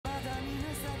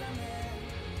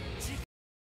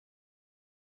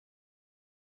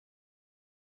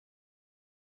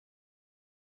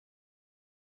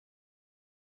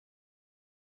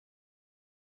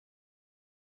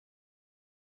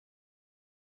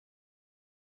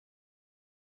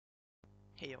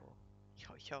Hey yo,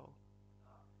 yo yo.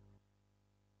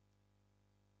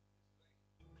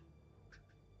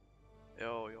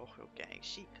 Yo, gang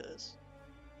shit, cuz.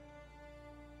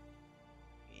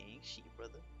 Gang shit,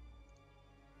 brother.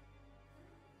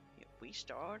 If we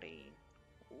starting.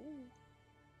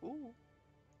 Ooh.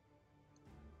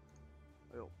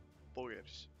 Yo,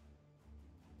 boyers.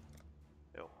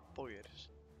 Yo, boyers.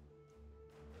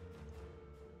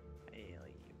 Hell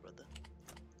yeah, brother.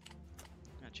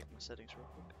 I'm gonna check my settings real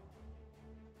quick.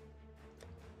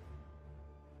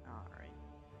 Alright.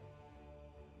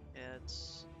 Yeah,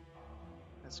 that's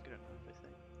good enough, I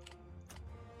think.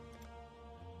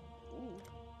 Ooh.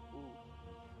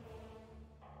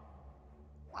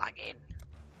 Log in.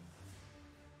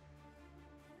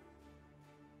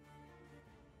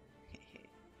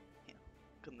 Yeah,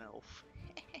 good elf.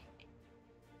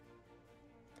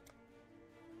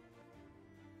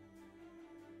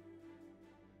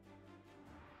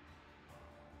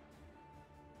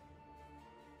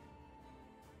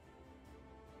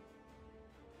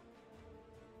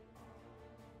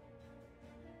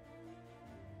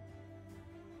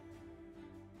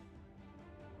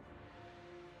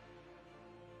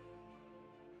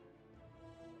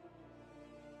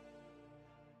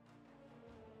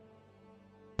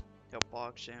 Yo,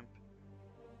 bog champ.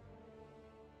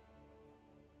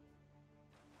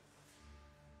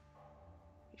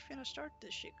 You finna start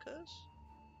this shit, cuz?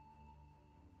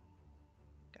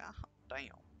 God damn.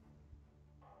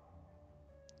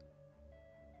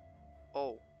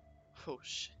 Oh. Oh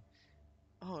shit.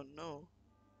 Oh no.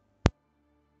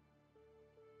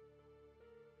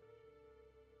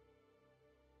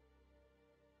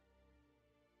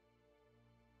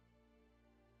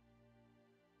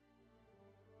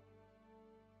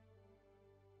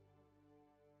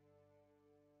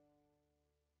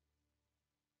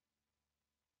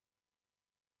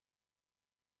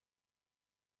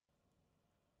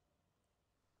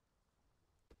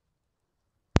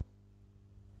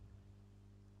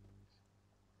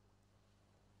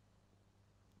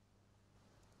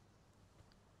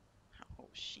 Oh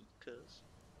shit, cuz.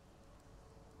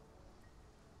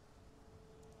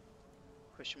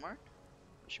 Question mark?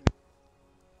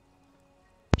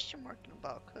 Question marking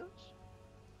about, cuz?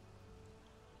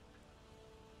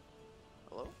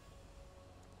 Hello?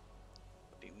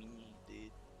 What do you mean,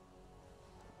 dude?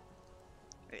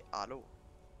 Hey, Otto.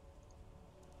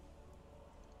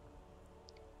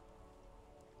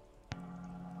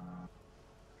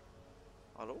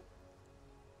 Hello?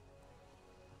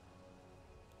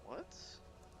 What?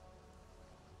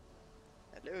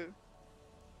 Hello?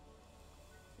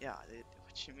 Yeah, dude.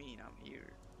 What you mean? I'm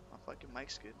here. My fucking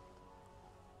mic's good.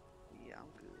 Yeah,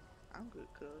 I'm good. I'm good,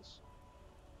 cuz.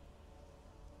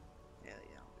 Yeah,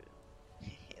 I'm good.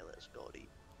 Yeah, let's go, dude.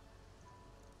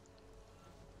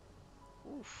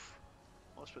 Oof.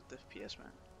 What's with the FPS,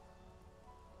 man?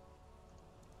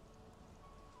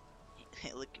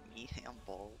 Hey, look at me. I'm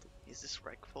bald. Is this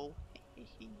wreckful?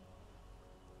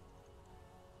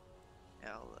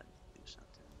 Yeah, I need to do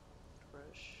something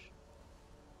fresh.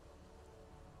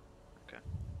 Okay.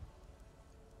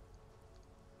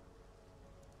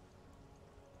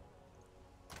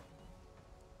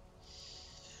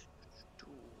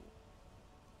 Ooh.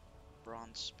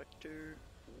 Bronze Spectre.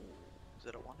 Ooh. Is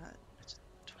it a one hat?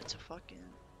 It's a fucking.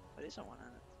 What is a one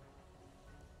hat?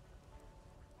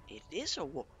 It is a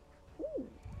one. Ooh.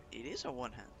 It is a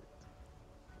one handed.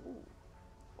 Ooh.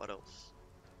 What else?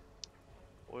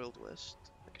 Oiled West.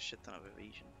 Like a shit ton of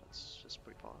evasion. That's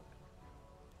pretty pog.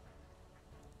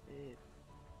 It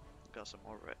got some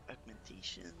more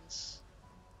augmentations.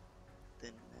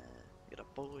 Then we got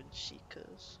a bow and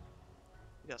shikas.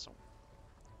 We got some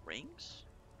rings.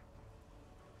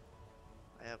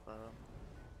 I have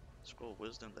scroll of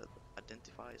wisdom that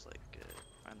identifies like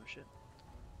random shit.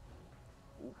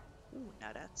 Ooh,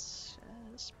 now that's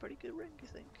a pretty good ring, I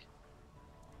think.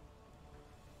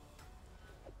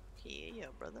 Yeah,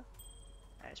 brother.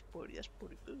 That's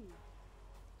pretty good.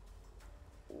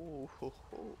 Ooh,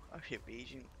 our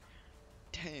evasion.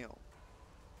 Damn.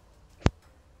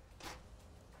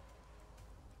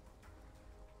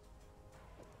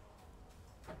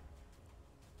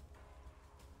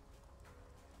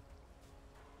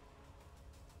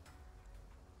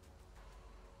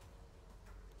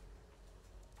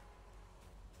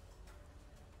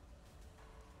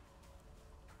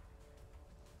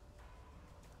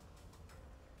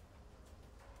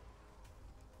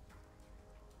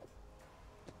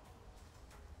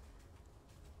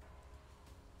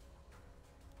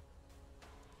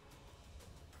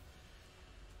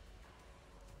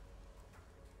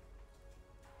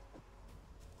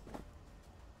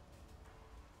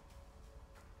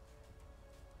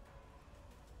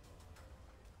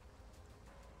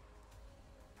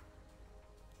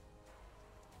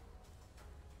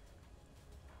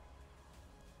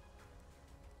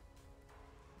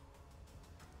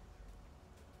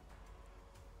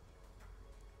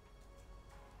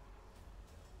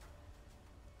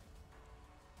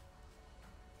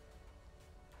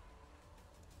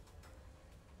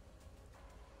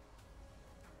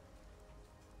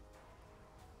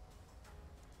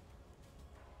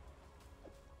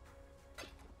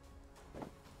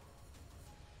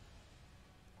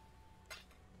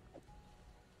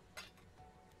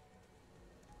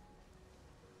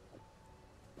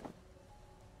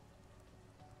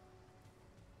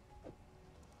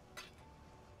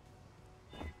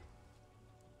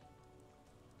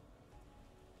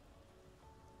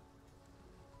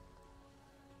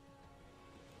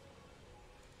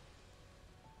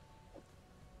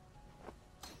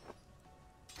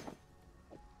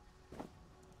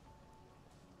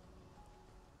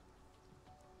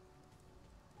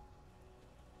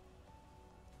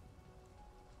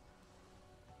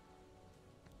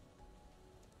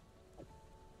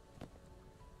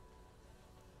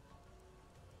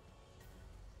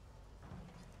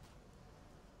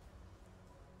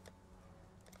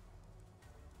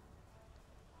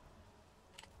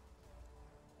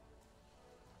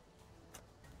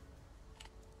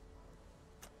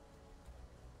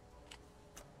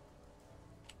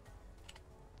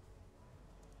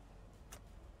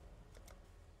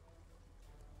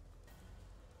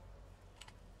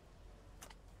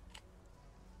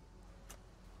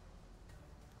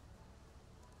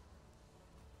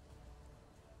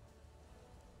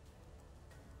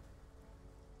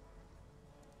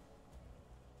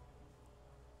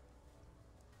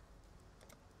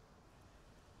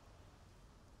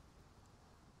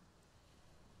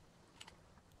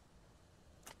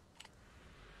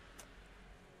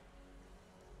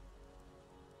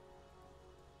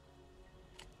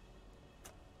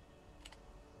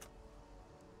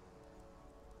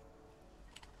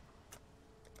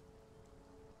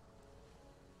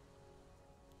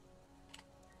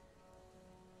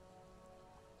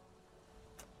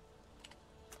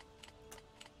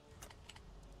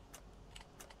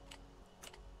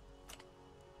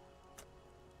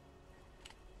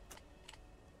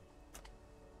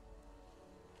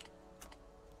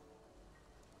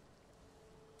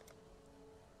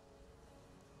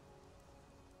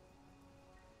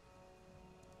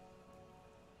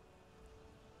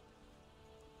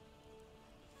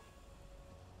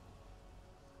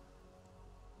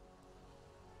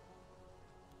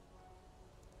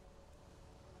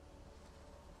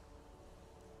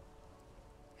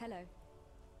 fellow.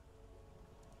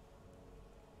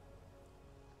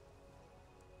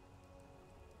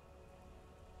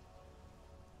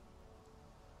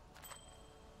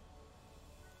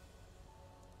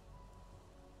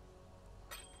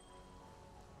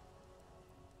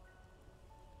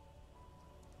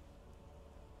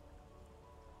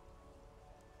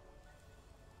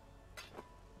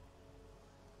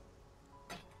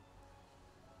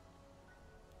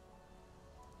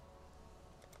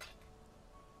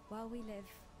 While we live,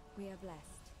 we are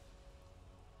blessed.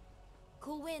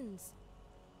 Cool winds!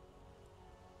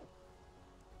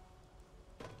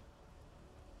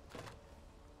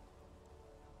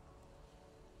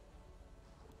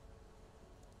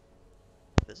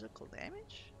 Physical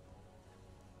damage?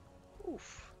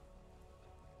 Oof.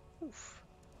 Oof.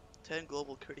 10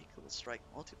 global critical strike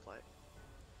multiplier.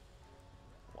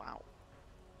 Wow.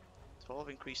 12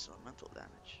 increased elemental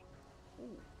damage.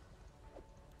 Ooh.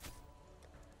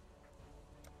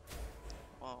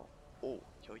 Wow. Oh,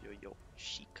 yo.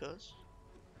 Shikas.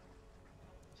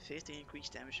 15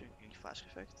 increased damage during any flash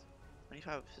effect.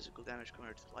 25 physical damage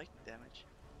converted to lightning damage.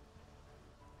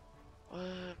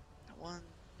 1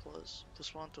 plus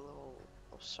 1 to level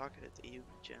of socketed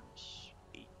AoE gems.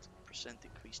 8%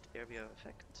 increased area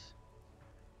effect.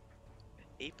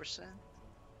 8%?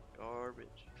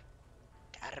 Garbage.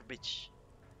 Garbage.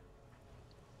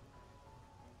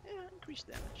 Yeah, increased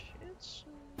damage. It's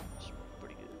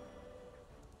pretty good.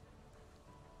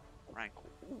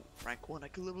 Rank 1, I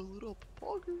can level it up.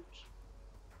 Poggers.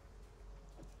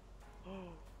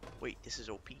 Oh, wait, this is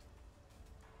OP.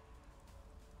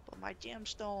 But my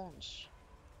gemstones.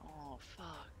 Oh,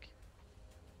 fuck.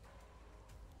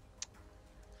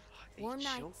 Are Warm you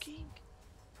nights. joking?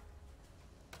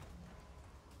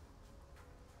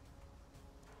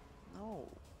 No.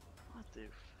 What the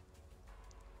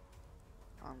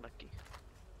unlucky.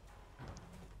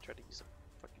 Try to use a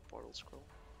fucking portal scroll.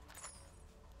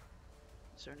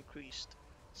 So increased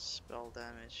spell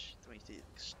damage, 23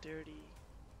 dexterity,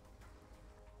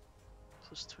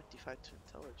 plus 25 to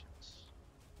intelligence.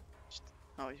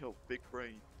 Oh, yo, big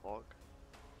brain, hog.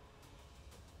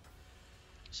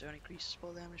 So increased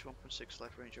spell damage, 1.6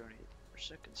 life range earned per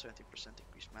second, 17%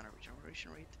 increased mana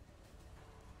regeneration rate,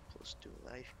 plus 2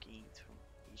 life gained from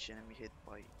each enemy hit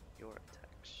by your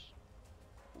attacks.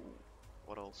 Ooh,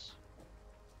 what else?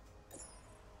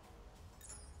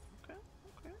 Okay,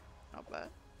 not bad.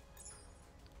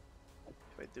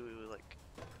 If I do it like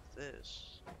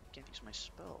this, I can't use my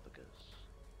spell because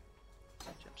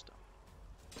gemstone.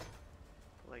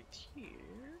 Right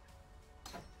here.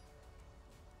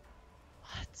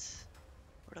 What?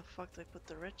 Where the fuck did I put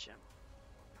the red gem?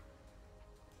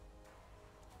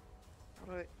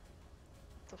 What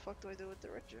the fuck do I do with the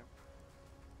red gem?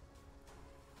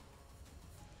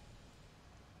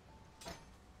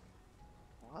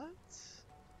 What?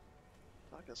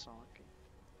 Fuck, that's not working.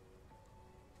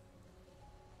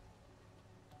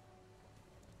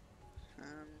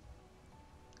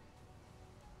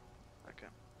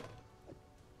 Okay.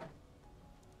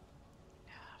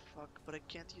 Yeah, fuck, but I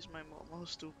can't use my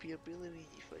most OP ability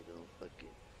if I don't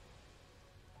fucking...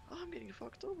 Oh, I'm getting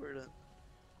fucked over then.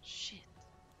 Shit.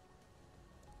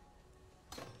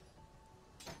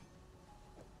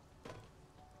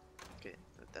 Okay,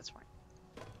 that's fine.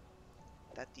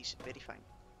 That is very fine.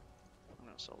 I'm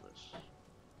gonna sell this.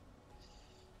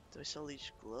 Do I sell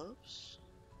these gloves?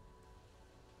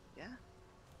 Yeah.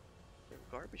 They're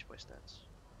garbage by stats.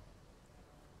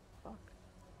 Fuck.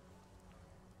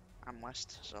 I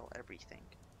must sell everything.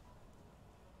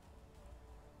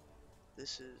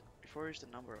 This is... Before is the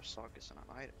number of sockets on an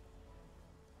item.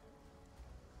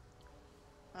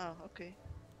 Oh, okay.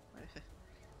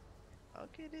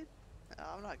 Okay, dude.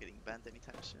 I'm not getting banned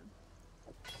anytime soon.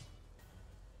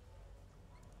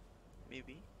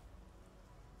 Maybe.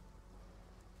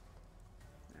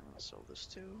 I'm gonna sell this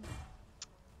too.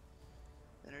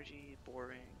 Energy,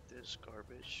 boring, this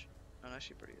garbage. Oh,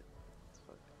 actually pretty good.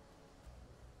 Fuck.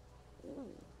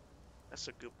 Ooh, that's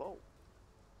a good bow.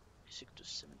 6 to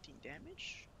 17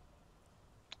 damage.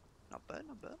 Not bad,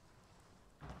 not bad.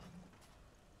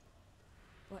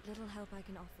 What little help I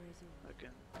can offer is yours.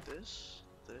 Again, this,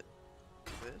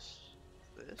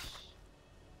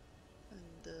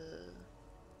 and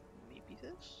maybe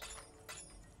this.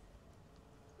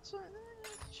 That's fine.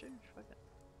 Sure, fuck it.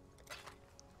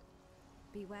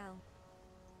 Be well.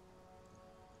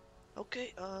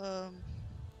 Okay,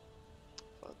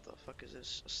 what the fuck is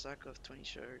this? A stack of 20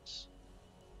 shards.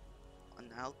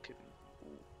 An alchemy.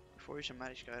 Ooh. Before you a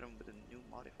magic item with the new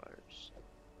modifiers.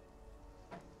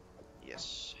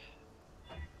 Yes.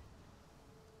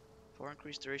 For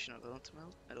increased duration of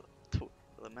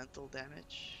elemental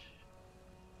damage.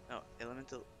 No,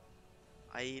 elemental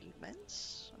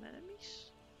ailments on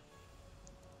enemies?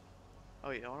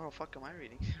 Oh yeah, what the fuck am I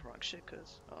reading? Wrong shit,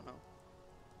 cuz. Oh no.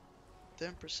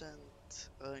 10%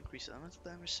 increase elemental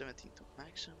damage, 17 to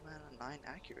maximum mana, 9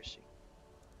 accuracy.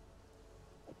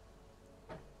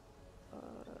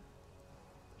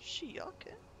 She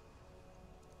okay.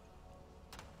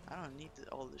 I don't need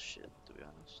all this shit, to be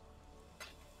honest.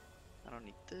 I don't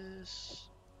need this.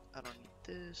 I don't need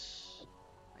this.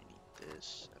 I need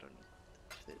this. I don't need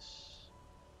this.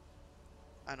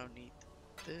 I don't need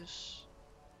this.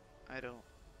 I don't.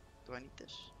 Do I need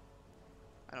this?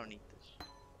 I don't need this.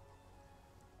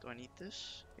 Do I need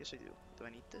this? Yes, I do. Do I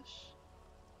need this?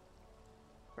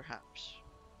 Perhaps.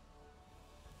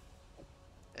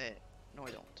 Eh, no,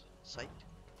 I don't. Psych.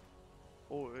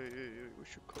 Oh, hey, what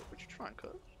you trying, cuz?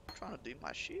 Trying to do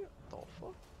my shit? The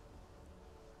fuck?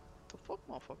 The fuck,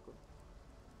 motherfucker?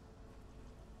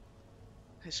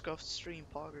 Hey, scuffed stream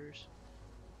poggers.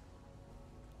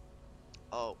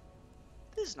 Oh,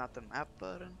 this is not the map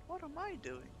button. What am I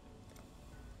doing?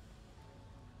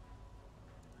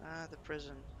 Ah, the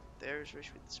prison. There is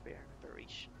rich with despair and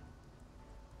aberration.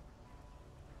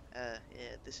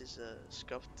 Yeah, this is a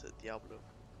scuffed Diablo,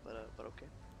 but okay.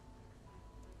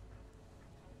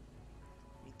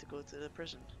 Need to go to the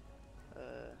prison.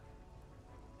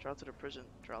 Travel to the prison.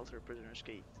 Travel to the prisoner's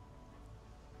gate.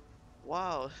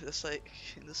 Wow, that's like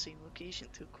in the same location,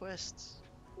 2 quests.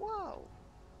 Wow,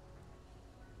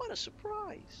 what a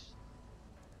surprise!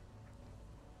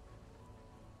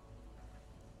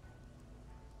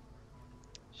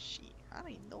 Shit, I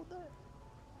didn't know that.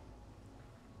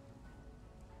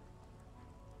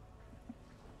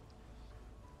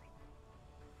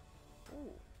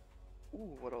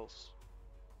 Ooh, what else?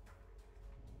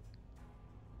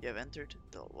 You have entered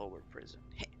the lower prison.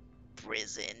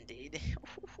 Prison, dude.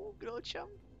 Good old chum.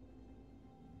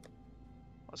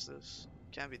 What's this?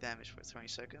 Can be damaged for 20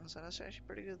 seconds, and that's actually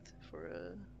pretty good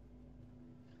for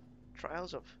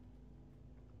trials of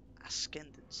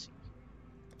ascendancy.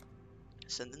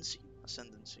 Ascendancy?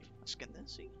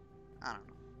 I don't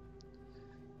know.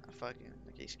 I fucking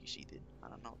like XQC did. I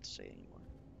don't know what to say anymore.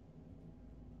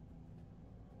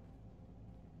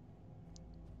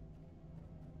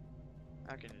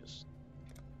 I can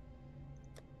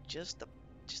just a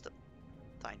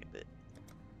tiny bit.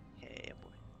 Hey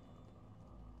boy.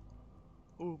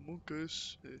 Oh,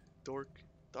 monkeys. Dark.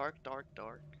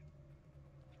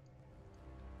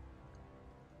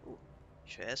 Ooh,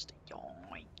 chest.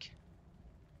 Yoink.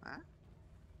 Huh?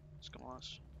 What's going on?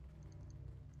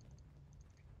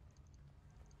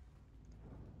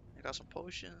 I got some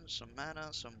potions, some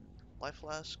mana, some life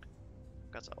flask.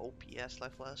 Got some OPS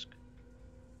life flask.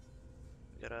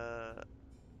 We got a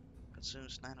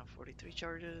consumes 9 of 43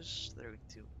 charges.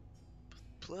 32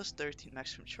 plus 13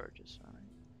 maximum charges. Alright.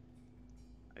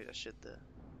 I got shit to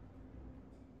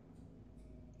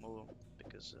move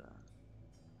because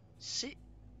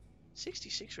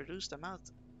 66 reduced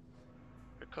amount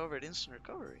recovered instant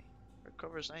recovery.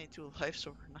 Recovers 92 lives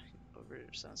over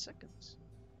 7 seconds.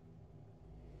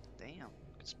 Damn,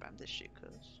 can spam this shit,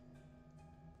 cuz.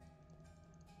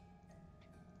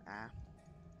 I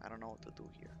don't know what to do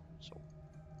here, so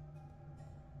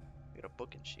we got a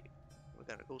book and shit. We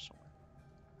gotta go somewhere.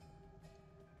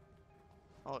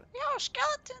 Oh, yo,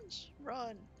 skeletons!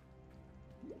 Run!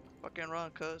 Fucking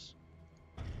run, cuz.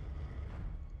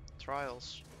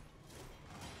 Trials.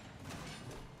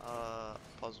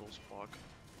 Puzzles, bug.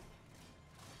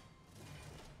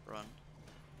 Run.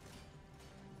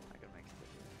 I can make it.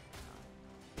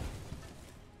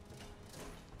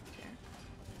 Okay.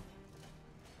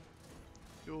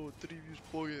 Yo, previous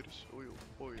players. Oh, yo,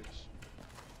 players.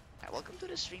 Hi, welcome to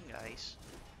the stream, guys.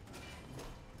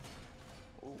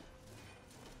 Oh.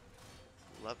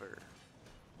 Lever.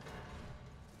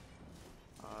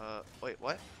 Wait,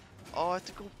 what? Oh, I have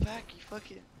to go back, you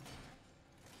fucking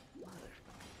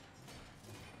motherfucker.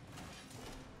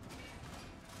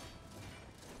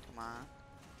 Come on.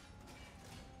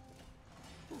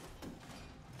 Ooh.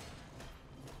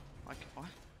 Okay,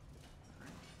 what?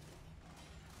 Alright.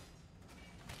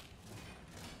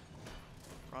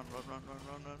 Run.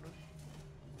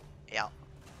 Yeah.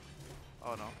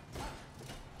 Oh no.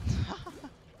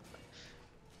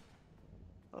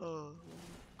 Oh.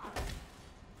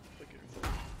 Fucking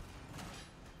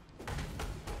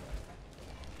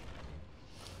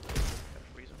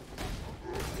freeze him.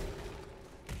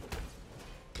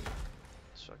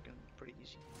 It's fucking pretty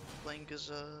easy. Playing as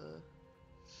a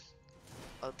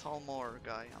Talmor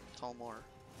guy. I'm Talmor.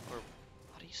 Or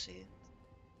how do you say it?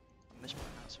 I'm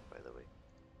mispronouncing, by the way.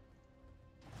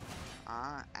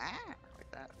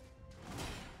 Like that.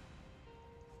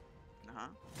 Uh-huh.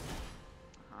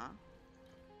 Uh-huh.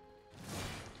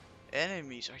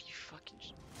 Enemies, are you fucking...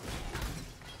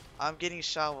 I'm getting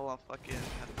shot while I'm fucking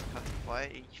have to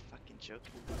fight. Are you fucking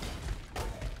joking?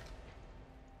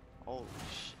 Holy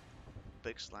shit.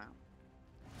 Big slam.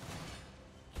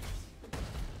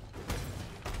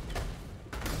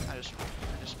 I just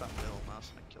spam middle mouse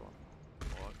and I kill him.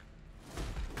 Walk.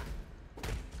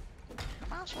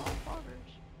 Come on, swamp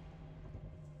foggers.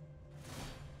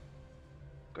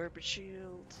 Garbage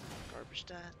shield. Garbage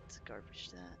that. Garbage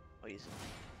that. Oh, easy.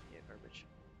 Yeah, garbage.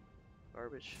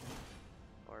 Garbage.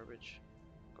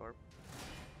 Garbage.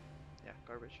 Yeah,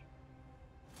 garbage.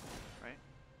 Right?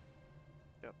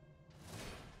 Yep.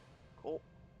 Cool.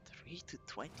 3 to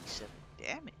 27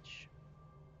 damage.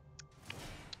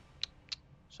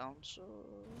 Sounds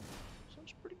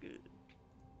pretty good.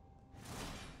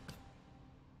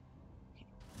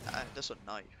 That's a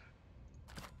knife.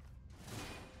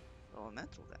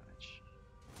 Elemental damage.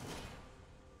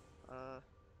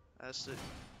 That's the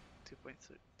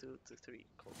 2.2 to 3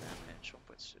 cold damage,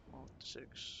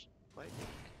 1.6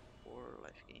 lightning, 4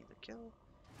 life gain to kill,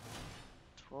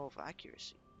 12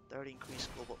 accuracy, 30 increased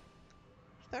global,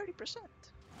 30%.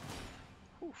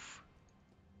 Oof.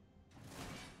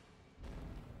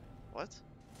 What?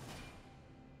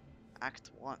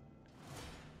 Act 1.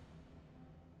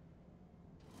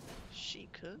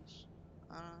 Sheikahs?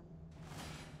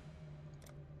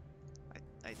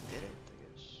 I did it, I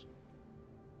guess.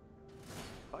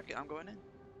 Fuck it, I'm going in.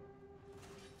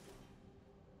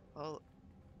 Well,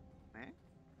 eh?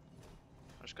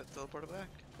 I just got teleported back,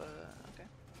 but okay.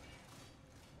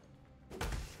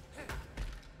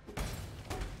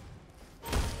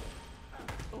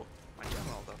 Oh, my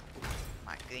general though.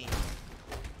 My game.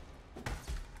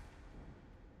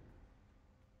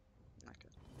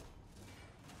 Okay.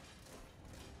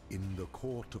 In the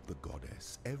court of the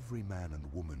goddess, every man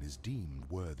and woman is deemed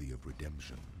worthy of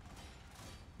redemption.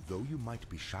 Though you might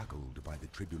be shackled by the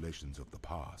tribulations of the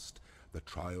past, the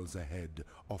trials ahead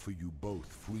offer you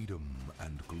both freedom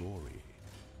and glory.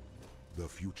 The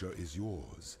future is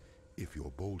yours, if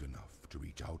you're bold enough to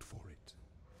reach out for it.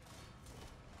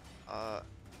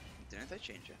 Didn't I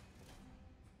change it?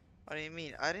 What do you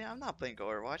mean? I'm not playing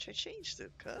Overwatch, I changed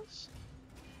it, cuz.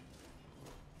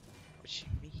 What you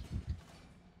mean?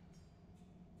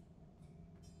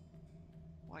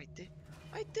 Why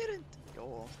I didn't!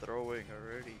 Yo, I'm throwing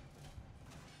already.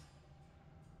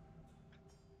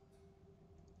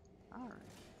 Alright.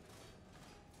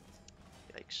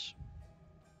 Yikes.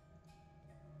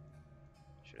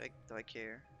 Do I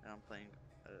care that I'm playing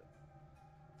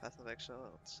Path of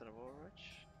Exile instead of Overwatch?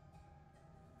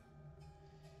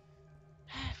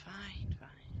 Fine.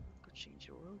 Go change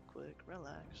it real quick,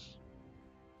 relax.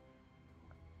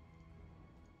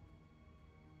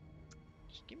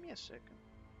 Just give me a second.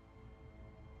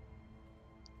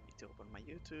 Need to open my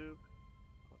YouTube,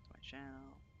 go to my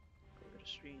channel, go to the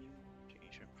stream,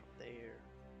 change it from there.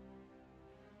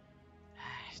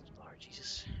 Lord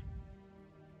Jesus.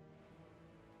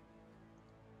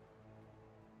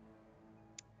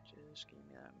 Just give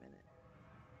me a minute.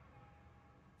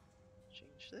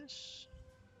 Change this.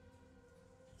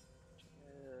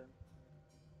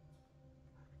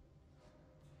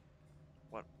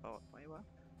 What? Oh, wait, what?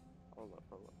 Hold up.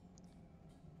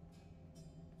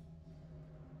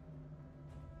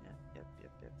 Yep.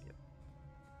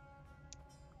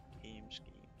 Games.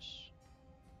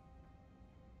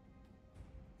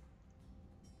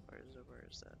 Where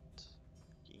is that?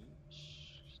 Games.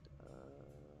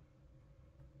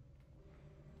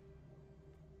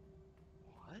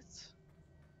 What?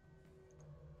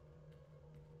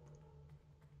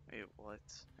 Wait, what?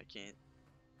 I can't.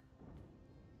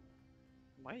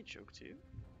 Am I a joke to you?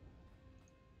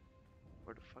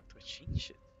 Where the fuck do I change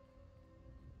it?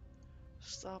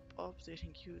 Stop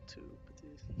updating YouTube,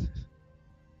 dude.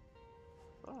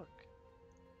 Fuck.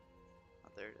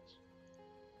 Oh, there it is.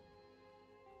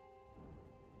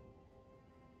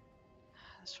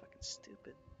 That's fucking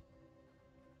stupid.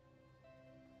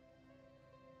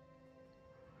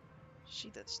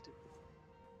 That's stupid.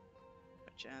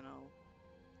 My channel.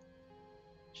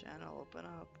 Channel, open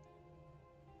up.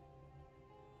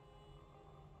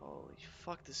 Holy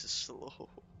fuck, this is slow.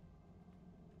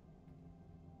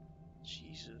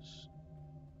 Jesus.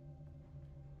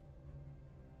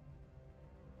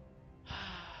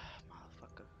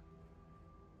 Motherfucker.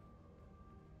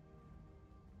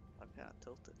 I'm kinda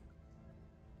tilted.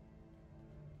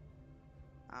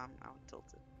 I'm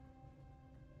tilted.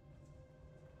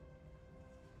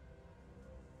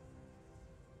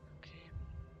 Okay.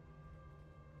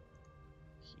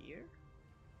 Here?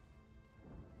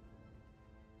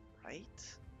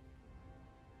 Right?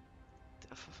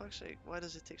 For fuck's sake, why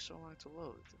does it take so long to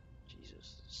load?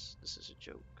 Jesus, this is a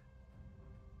joke.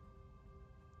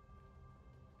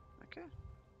 Okay.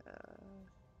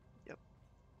 Yep.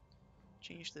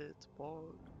 Changed it.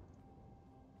 Pog.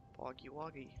 Poggy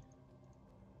Woggy.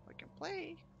 I can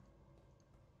play.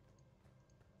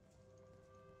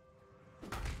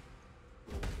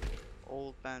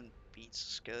 Old man beats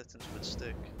skeletons with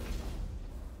stick.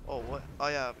 Oh, what? Oh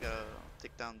yeah, I've gotta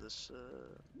take down this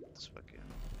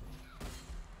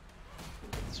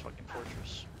fucking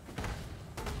fortress.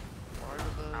 Part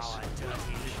of us. Our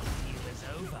dirty little deal is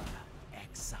over,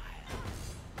 Exile.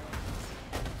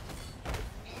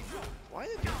 Why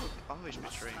do people always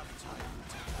betray me?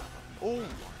 Oh!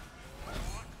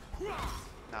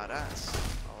 Now that's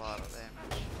a lot of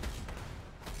damage.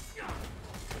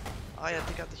 Oh yeah,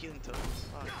 take out the healing totem.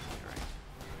 Oh, you're right.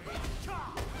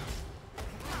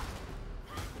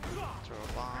 Throw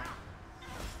a bomb.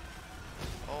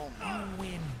 Oh my. You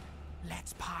win.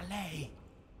 Let's parlay.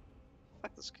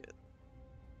 Fuck this kid.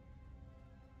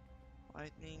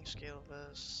 Lightning, scale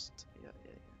vest. Yeah.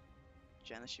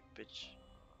 Janice, you bitch.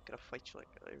 Gotta fight you like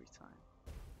every time.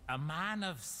 A man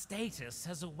of status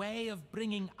has a way of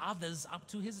bringing others up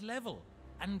to his level.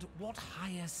 And what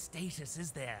higher status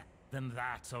is there than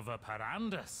that of a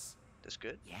Parandus? This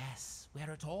good? Yes,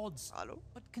 we're at odds. Hello?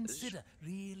 But consider,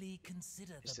 really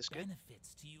consider Is the this good?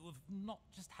 benefits to you of not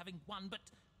just having one, but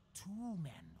two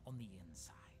men on the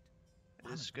inside.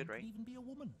 One This is of them good, right? could even be a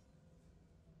woman.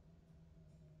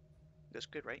 That's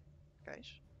good, right?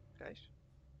 Guys? Alright.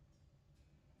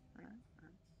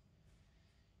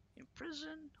 In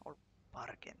prison or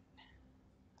bargain?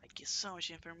 I get so much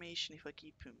information if I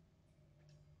keep him.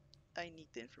 I need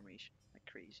the information like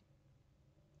crazy.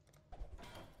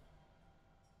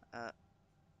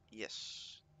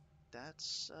 Yes.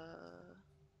 That's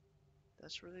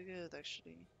really good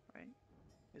actually, right?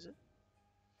 Is it?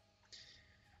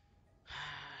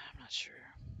 I'm not sure.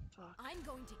 Fuck. I'm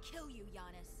going to kill you,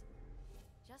 Giannis.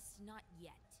 Just not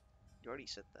yet. You already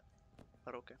said that.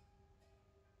 But okay.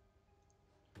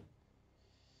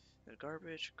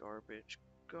 Garbage.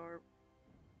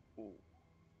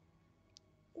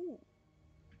 Ooh.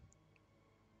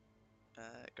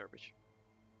 Garbage.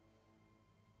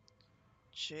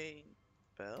 Chain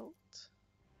belt.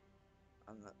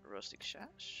 And rustic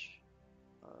sash.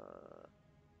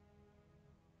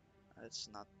 It's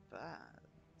not bad.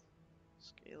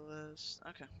 Scaleless.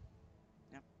 Okay.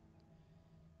 Yep.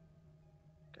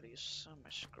 Gotta use so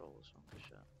much scrolls on the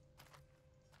shot.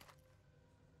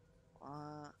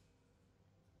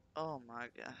 Oh my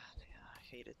god. Yeah, I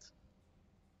hate it.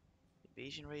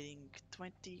 Evasion rating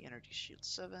 20, energy shield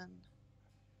 7.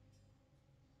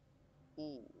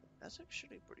 Ooh, that's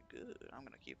actually pretty good. I'm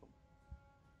gonna keep them.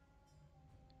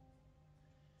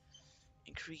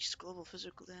 Increased global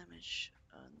physical damage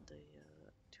and a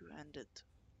two-handed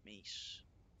mace.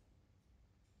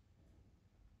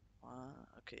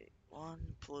 Okay,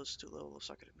 1 plus 2 level of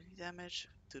socket mini damage,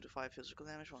 2 to 5 physical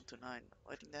damage, 1 to 9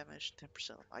 lightning damage,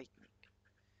 10% lightning.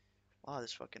 Wow,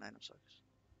 this fucking item sucks.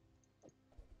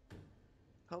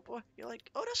 Oh boy, you're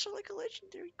like, oh, that's like a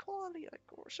legendary quality, like,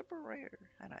 or super rare.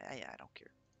 And I don't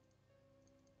care.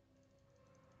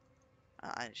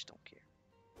 I just don't care.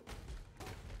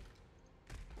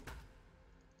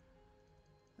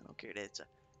 I don't care that it's a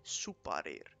super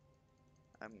rare.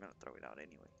 I'm gonna throw it out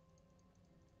anyway.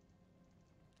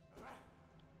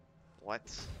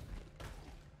 What?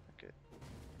 Okay.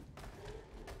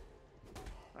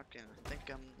 Okay, I think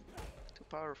I'm too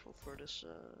powerful for this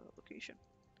location.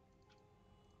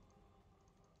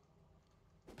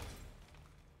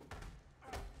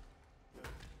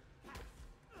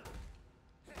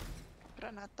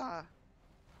 Granata!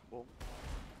 Boom.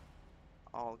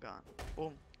 All gone.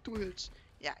 Boom. 2 hits.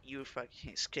 Yeah, you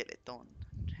fucking skeleton.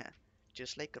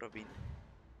 Just like Robin.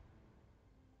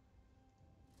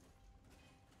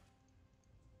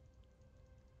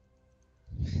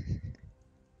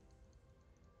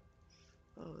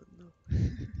 Oh no.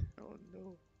 Oh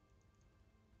no.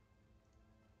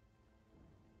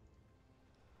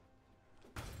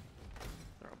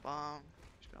 Throw a bomb.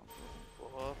 Just gonna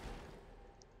blow up.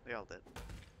 We all dead.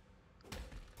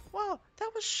 Wow,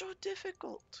 that was so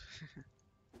difficult.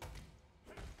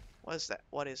 What is that?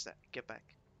 What is that? Get back.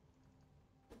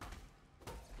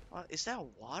 What is that?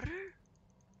 Water?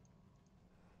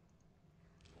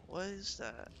 What is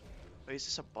that? Wait, is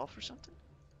this a buff or something?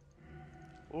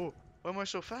 Oh, why am I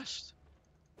so fast?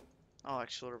 Oh,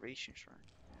 acceleration shrine.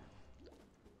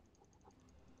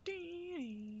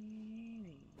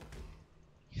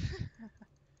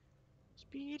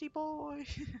 Speedy boy.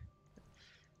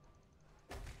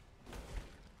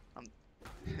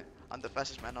 I'm I'm the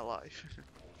fastest man alive.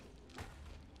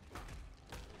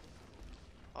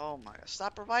 Oh my god,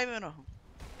 stop reviving him!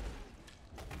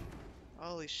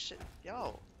 Holy shit,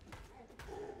 yo!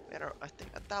 I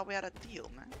thought we had a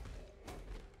deal, man.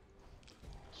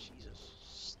 Jesus,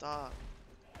 stop.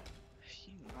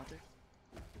 You mother.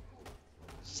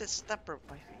 Said stop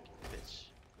reviving,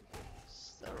 bitch.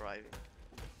 Stop reviving.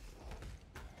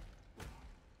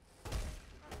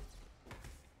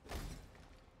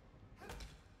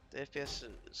 The FPS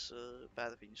is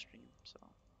bad if you stream, so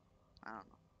I don't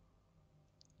know.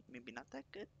 Maybe not that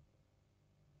good.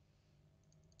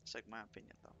 It's like my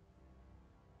opinion, though.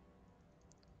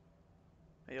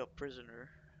 Hey, yo, prisoner.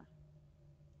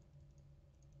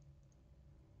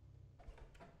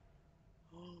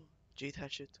 Oh, Jade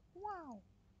Hatchet. Wow.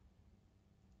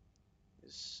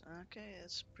 It's okay.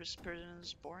 It's prison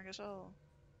is boring as hell.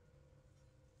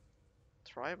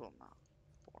 Tribal now.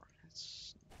 Boring.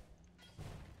 It's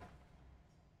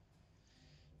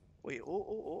wait.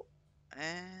 Oh.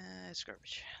 And it's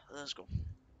garbage. Let's go.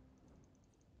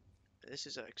 This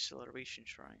is an acceleration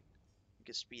shrine. You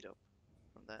get speed up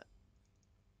from that.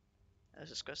 That's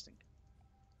disgusting.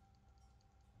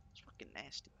 It's fucking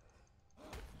nasty.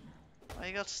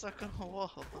 I got stuck on a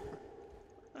wall.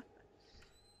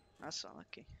 That's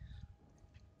unlucky.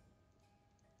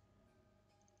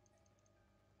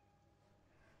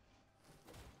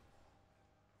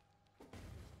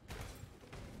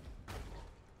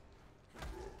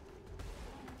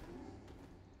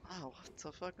 Wow, what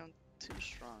the fuck? I'm too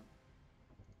strong.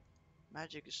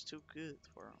 Magic is too good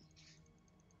for him.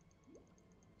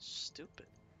 Stupid.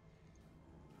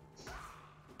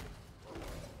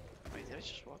 Wait, did I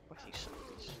just walk by these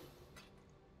zombies?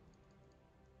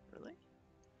 Really?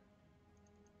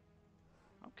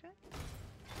 Okay.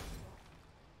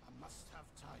 I must have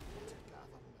time to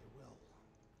gather my will.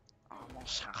 I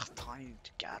must have time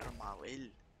to gather my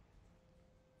will.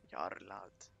 Yar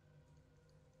lad.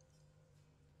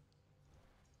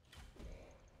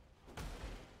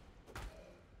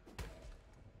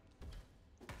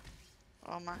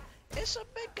 Oh man, it's a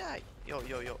big guy. Yo,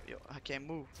 I can't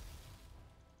move.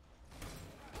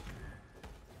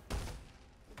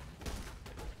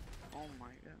 Oh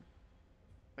my god.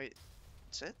 Wait,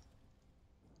 that's it?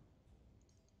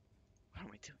 What am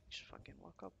I doing? Just fucking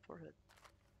walk up for it.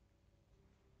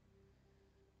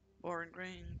 Boring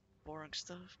green, boring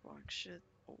stuff, boring shit.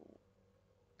 Oh,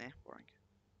 boring.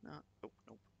 No,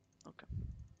 nope. Okay.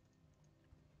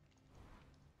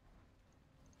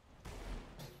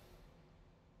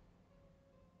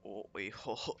 Oh wait,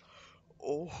 oh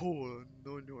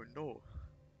no.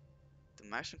 The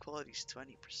maximum quality is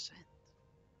 20%.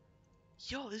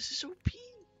 Yo, this is OP.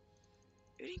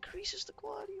 It increases the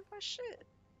quality of my shit.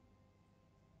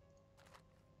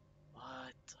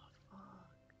 What the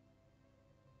fuck?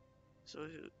 So,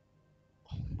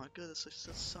 oh my god, that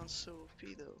sounds so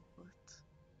OP though. What?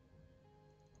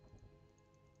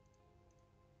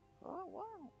 Oh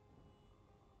wow.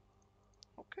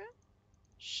 Okay.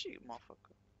 Shit,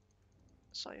 motherfucker.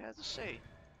 That's all you had to say.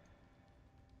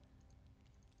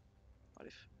 What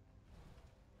if?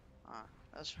 Ah,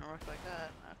 doesn't work like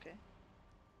that. Okay.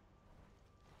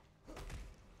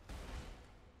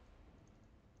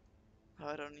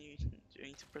 I don't need. You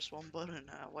need to press one button and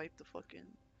I wipe the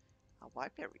fucking. I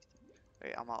wipe everything.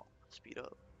 Wait, I'm out. Speed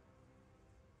up.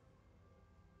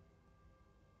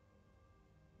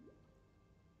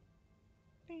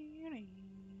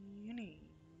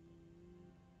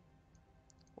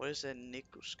 What is that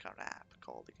Nikus Karab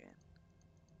called again?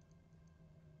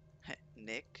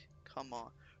 Nick? Come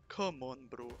on. Come on,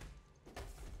 bro.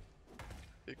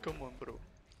 Hey, come on, bro.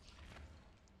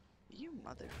 You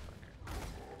motherfucker.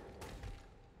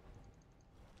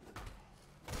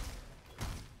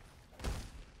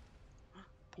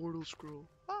 Portal scroll.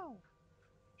 Wow.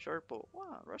 Sharp bow.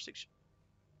 Wow, rustic.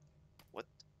 What?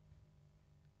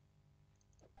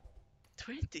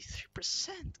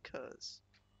 23%, cuz.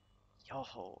 Yo.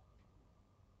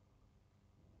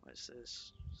 What is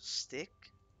this? Stick?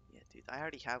 Yeah, dude, I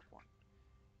already have one.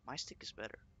 My stick is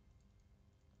better.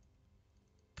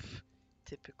 Pff,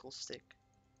 typical stick.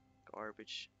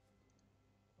 Garbage.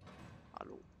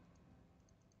 Hello.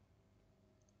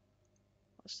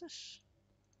 What's this?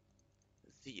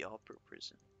 The upper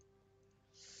prison.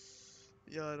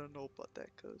 Yeah, I don't know about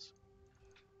that, cuz.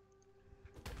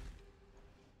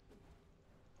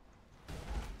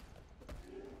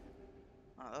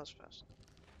 Oh, that was fast.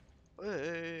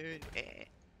 Hey,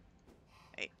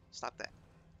 stop that.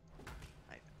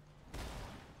 Hey.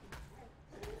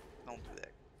 Don't do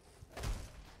that.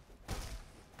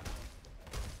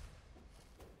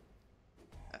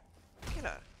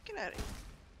 Get out of here.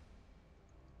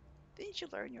 didn't you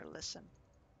learn your lesson?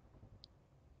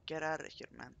 Get out of here,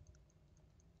 man.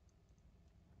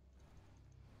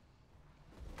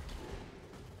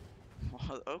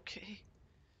 Well, okay.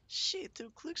 Shit,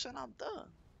 2 clicks and I'm done.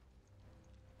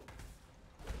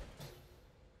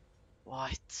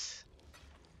 What?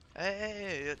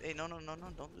 Hey, no,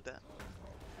 don't do that.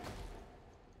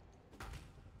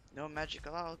 No magic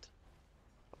allowed.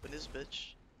 Up in this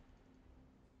bitch.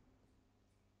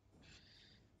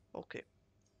 Okay.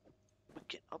 We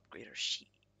can upgrade our sheet.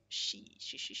 Sheet.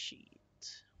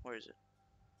 Where is it?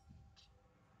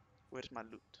 Where's my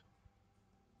loot?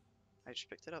 I just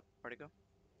picked it up. Where'd it go?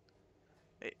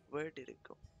 Hey, where did it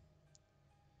go?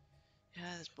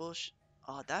 Yeah, this bullshit.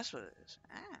 Oh, that's what it is.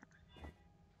 Ah.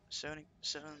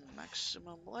 77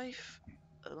 maximum life.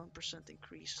 11%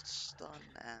 increased stun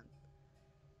and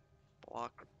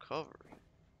block recovery.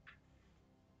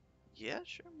 Yeah,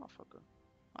 sure, motherfucker.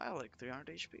 I like 300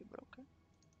 HP, but okay.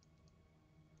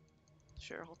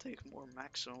 Sure, I'll take more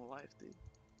maximum life, dude.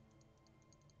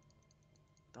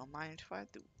 Don't mind if I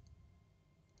do.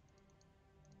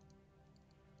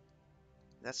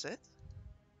 That's it?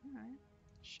 Alright.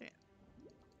 Shit.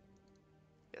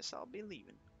 Guess I'll be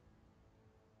leaving.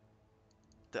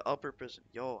 The upper prison.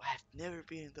 Yo, I've never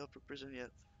been in the upper prison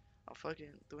yet. I'm fucking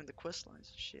doing the quest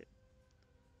lines and shit.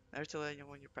 Never tell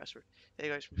anyone your password. Hey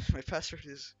guys, my password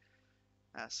is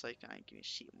psych. I ain't giving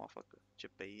shit, motherfucker.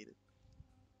 Just bait it.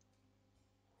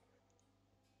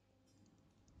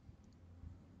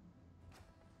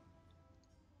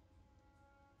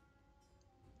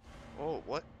 Oh,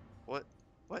 what? What?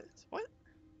 What? What?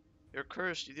 You're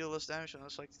cursed. You deal less damage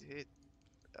unless like to hit.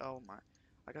 Oh my.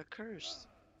 I got cursed.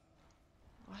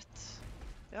 What?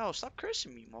 Yo, stop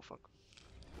cursing me, motherfucker.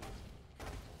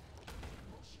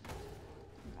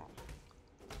 Oh.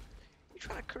 You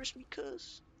trying to curse me,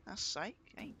 cuz? That's psych.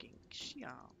 I ain't getting shit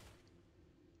on.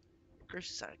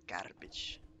 Curses are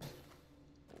garbage.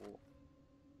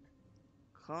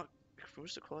 Oh.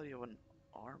 Improves the quality of an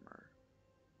armor.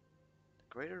 The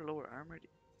greater lower armor,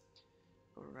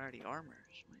 lower variety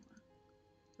armors.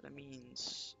 So that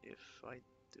means if I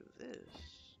do this,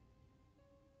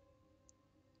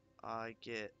 I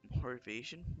get more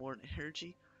evasion, more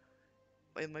energy,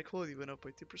 and my quality went up by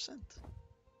 2%.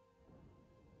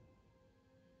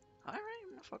 Alright,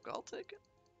 motherfucker, I'll take it.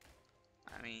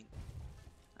 I mean,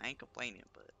 I ain't complaining,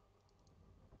 but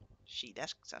shit,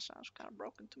 that sounds kind of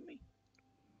broken to me.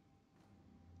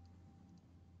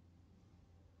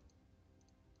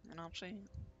 You know what I'm saying?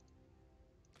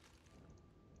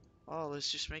 Oh,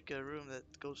 let's just make a room that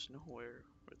goes nowhere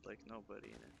with like nobody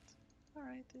in it.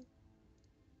 Alright, dude.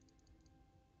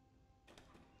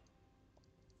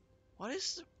 What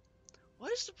is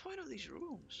the point of these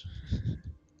rooms?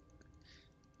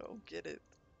 I don't get it.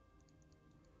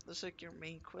 That's like your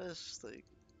main quest, like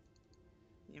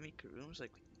you make rooms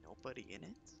like with nobody in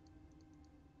it.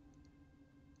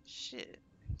 Shit,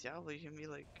 Diablo, you can be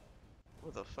like,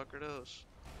 what the fuck are those?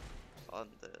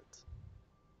 Undead.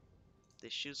 They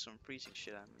shoot some freezing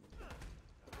shit at me.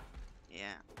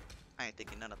 Yeah, I ain't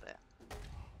thinking none of that.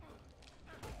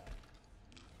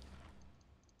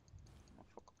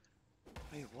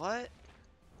 Wait, what?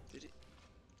 Did it?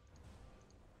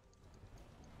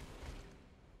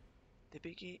 They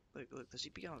begin look. Does he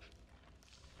begin?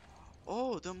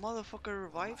 Oh, the motherfucker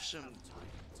revives him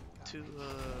to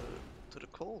the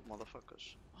cold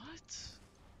motherfuckers. What?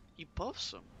 He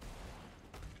buffs him.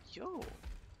 Yo,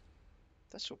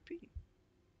 that's OP.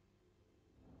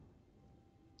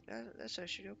 That's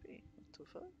actually OP. What the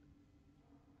fuck?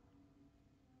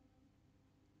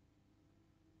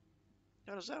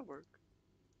 How does that work?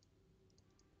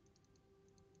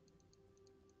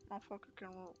 Motherfucker can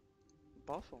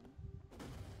buff him.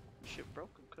 Shit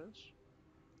broken, cuz.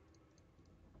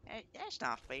 Hey, that's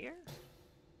not fair.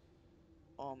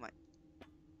 Oh my.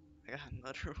 I got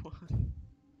another one.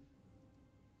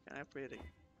 Can I upgrade it?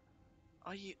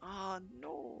 Oh, you. Oh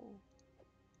no.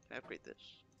 Can I upgrade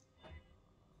this?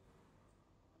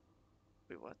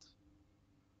 Wait, what?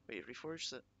 Wait, reforge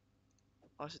the.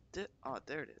 Oh, is it? Oh,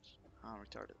 there it is. Oh, I'm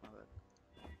retarded. My bad.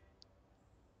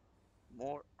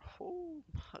 More. Oh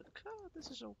my god, this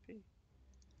is OP.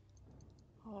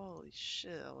 Holy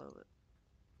shit, I love it.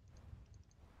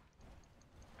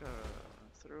 Go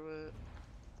through it.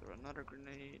 Throw another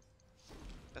grenade.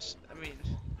 That's, I mean,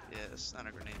 yeah, it's not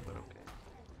a grenade, but okay.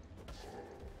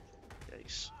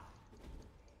 Yikes.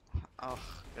 Oh,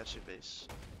 got you, base.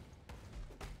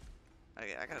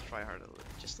 Okay, I gotta try hard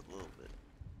just a little bit.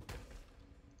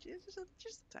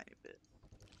 Just a tiny bit.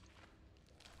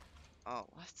 Oh,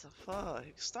 what the fuck?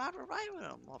 Stop reviving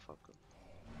him, motherfucker.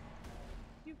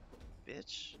 You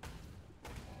bitch.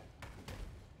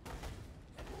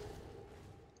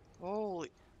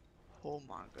 Holy. Oh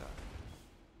my god.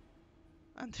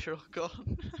 And they're all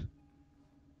gone.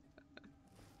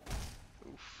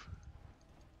 Oof.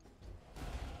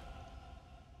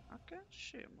 Okay,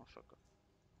 shit, motherfucker.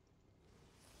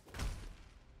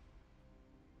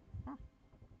 Huh.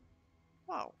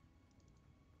 Wow.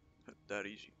 That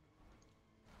easy.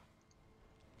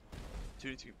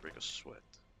 Didn't even break a sweat.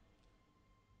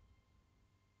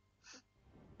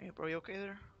 Hey, bro, you okay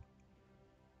there?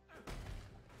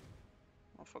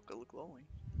 Motherfucker look glowing.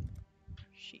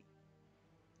 Shit.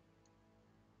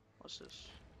 What's this?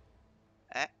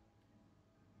 Eh?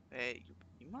 Hey,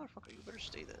 you motherfucker, you better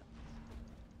stay there.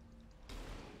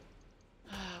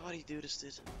 Why do you do this,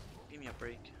 dude? Give me a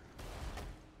break.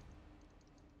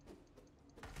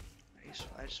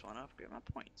 I just want to upgrade my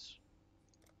points.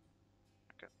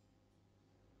 Okay.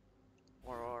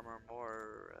 More armor,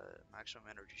 more maximum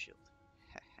energy shield.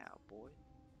 Haha, boy.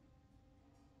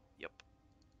 Yep.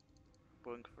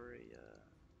 Going for a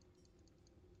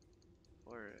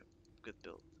good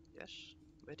build. Yes.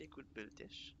 Very good build,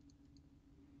 yes.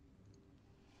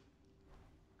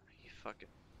 You fucking.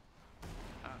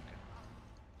 Okay.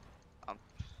 Um.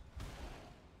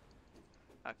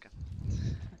 Okay.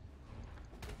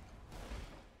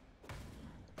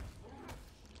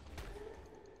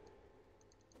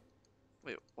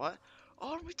 Wait, what?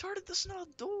 Oh, retarded, that's not a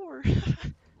door! I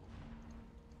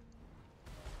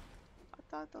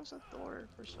thought that was a door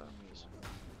for some reason.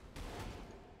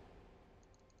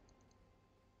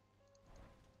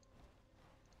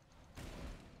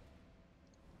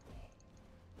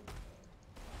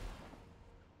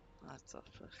 What the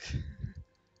fuck?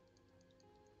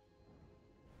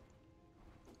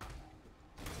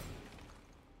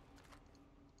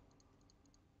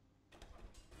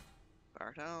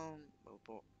 Bar down.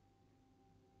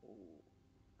 Ooh.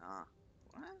 Ah.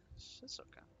 What? It's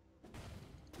okay.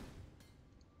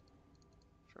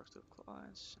 Destructive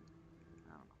claws.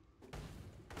 I don't know.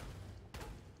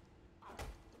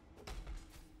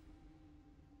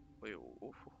 Wait,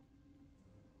 ooh.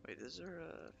 Wait, is there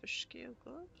a fish scale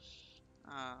gloves?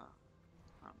 I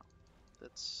don't know.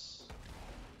 That's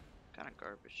kind of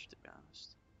garbage, to be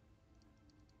honest.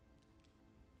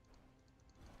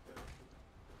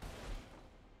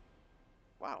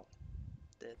 Wow.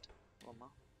 Dead.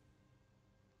 Lama.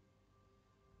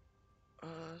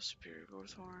 Superior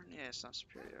growth horn? Yeah, it's not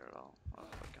superior at all. Oh,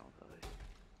 fucking die.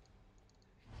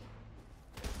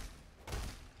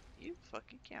 You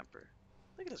fucking camper.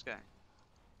 Look at this guy.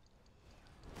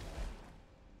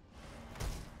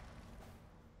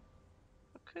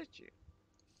 How could you?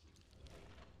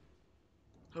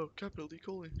 Oh, capital D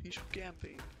colon. He's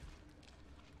camping.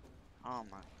 Oh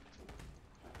my.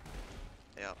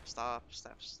 Yo, stop.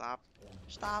 Stop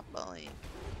bullying.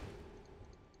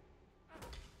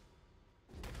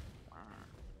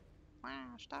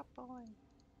 Wow, stop bullying.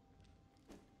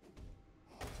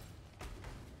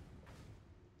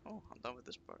 Oh, I'm done with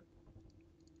this part.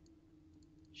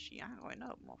 She ain't going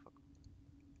up, motherfucker.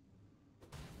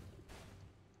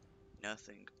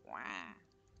 Nothing. Wow.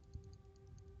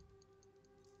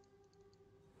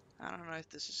 I don't know if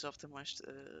this is optimized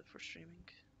for streaming.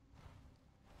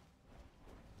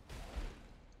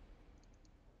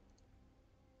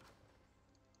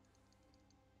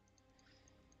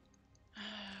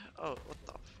 Oh, what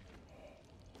the f.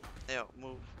 Yo,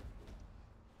 move.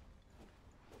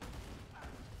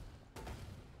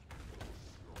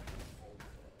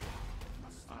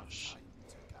 Oh, shit.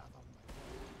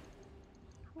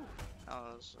 That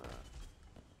was,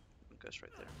 a ghost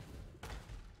right there.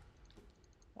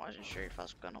 Wasn't sure if I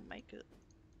was gonna make it.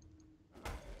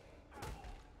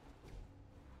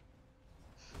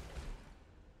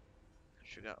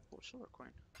 She got, oh, silver coin.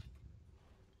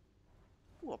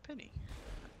 Ooh, a penny.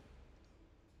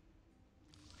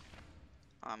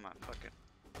 I'm not fucking.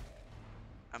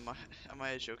 Am I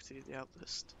a joke to you,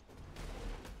 Diabolist?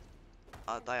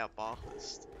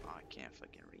 Diabolist. Oh, I can't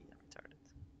fucking read. I'm retarded.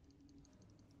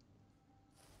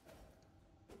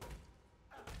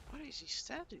 Why is he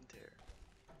standing there?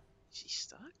 Is he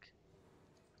stuck?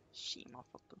 Shit,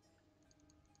 motherfucker.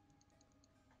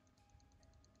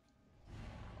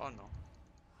 Oh no.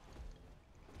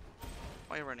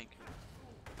 Why are you running?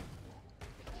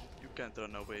 You can't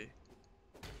run away.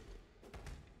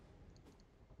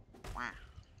 Wah.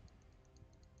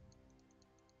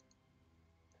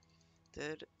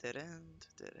 Dead end.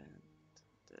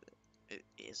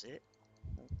 Is it?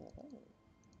 Oh.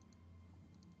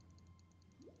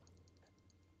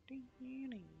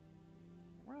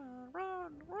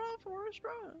 Run, Forrest,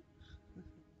 run!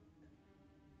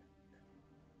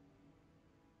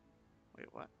 Wait,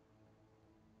 what?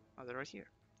 Oh, they're right here.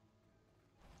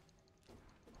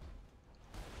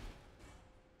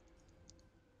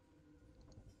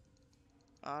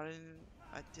 I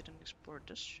didn't explore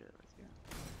this shit right here.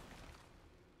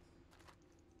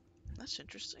 That's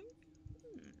interesting.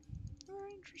 Hmm.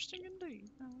 Very interesting indeed.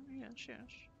 Yes, yes.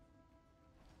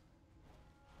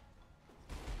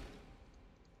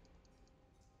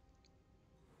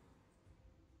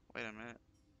 Wait a minute.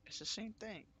 It's the same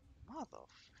thing. Mother.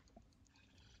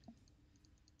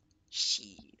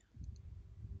 Shit.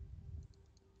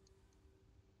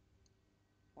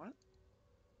 What?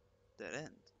 Dead end.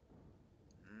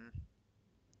 Hmm.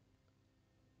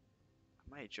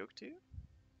 Am I a joke to you?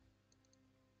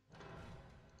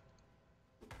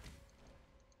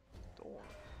 Door.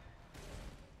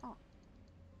 Huh.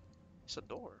 It's a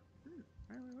door. Hmm.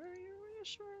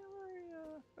 Yes,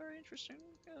 very interesting.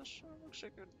 Yes,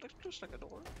 looks like a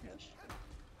door. Yes.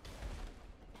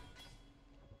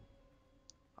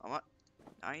 How much?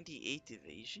 98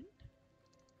 evasion?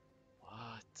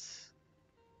 What?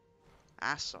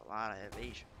 That's a lot of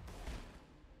evasion.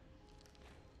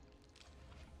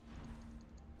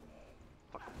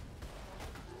 Fuck.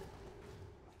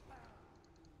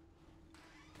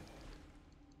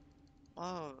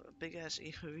 Oh, a big ass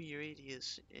AoE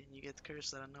radius, and you get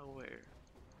cursed out of nowhere,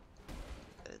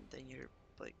 and then you're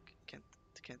like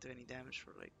can't do any damage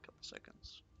for like a couple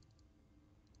seconds.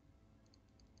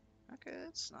 Okay,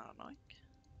 that's not annoying.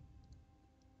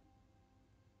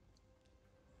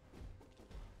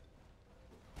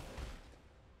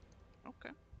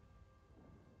 Okay.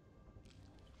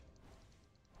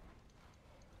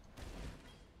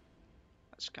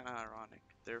 That's kind of ironic.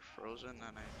 They're frozen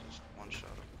and I just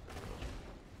one-shot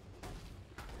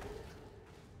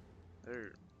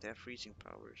them. They have freezing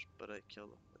powers, but I kill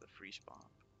them with a freeze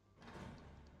bomb.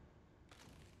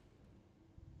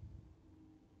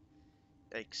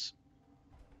 Yikes.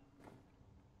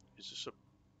 Is this a...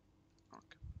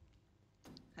 Okay.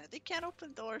 They can't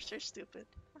open doors, they're stupid.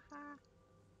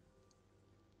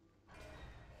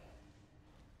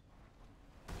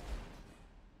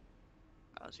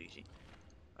 That was easy.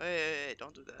 Hey,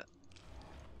 don't do that.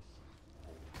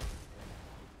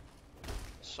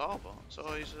 Sawbones.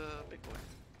 Oh, he's a big boy.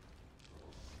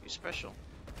 He's special.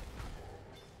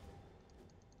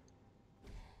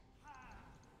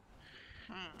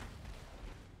 Hmm.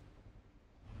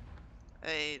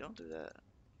 Hey, don't do that.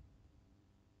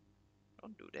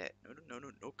 Don't do that.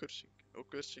 No cursing. No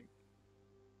cursing.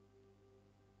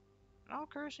 No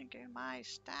cursing in my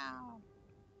style.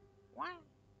 Wow.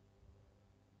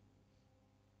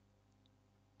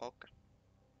 Okay.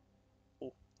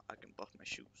 Oh, I can buff my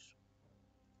shoes.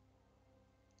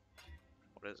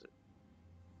 What is it?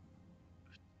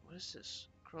 What is this?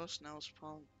 Cross now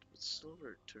spawned with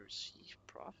silver to receive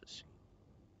prophecy.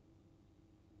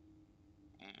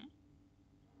 Eh?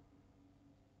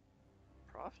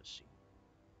 Prophecy?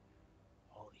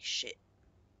 Holy shit.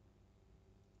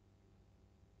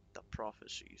 The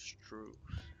prophecy is true.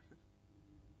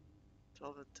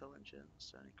 12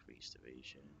 intelligence and increased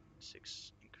evasion.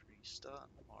 6 increased stun.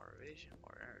 More evasion,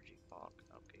 more energy. Fuck.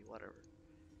 Okay, whatever.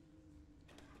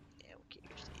 Yeah, okay,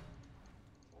 here's the...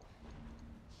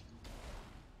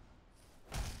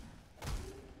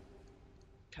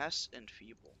 Cast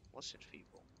Enfeeble. What's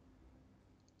Enfeeble?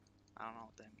 I don't know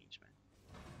what that means, man.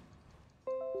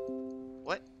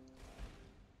 What?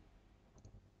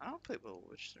 I don't play Will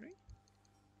Witch 3.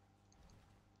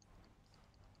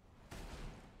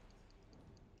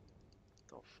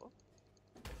 The fuck?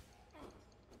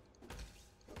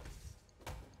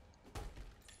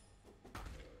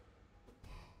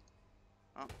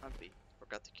 Oh, I'm B.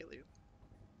 Forgot to kill you.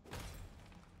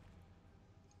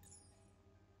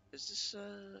 Is this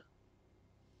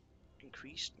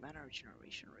increased mana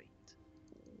regeneration rate?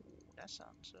 Ooh, that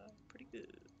sounds pretty good.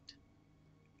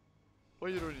 Why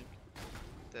are you running?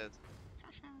 Dead.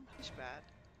 He's bad.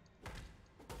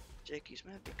 Jakey's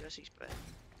mad because he's bad.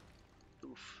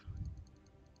 Oof.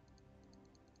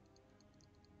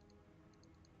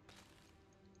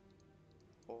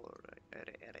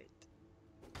 Alright.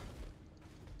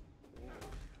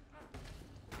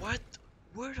 What?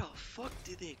 Where the fuck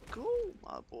did they go,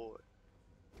 my boy?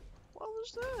 What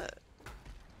was that?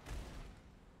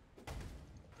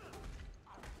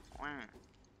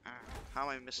 How am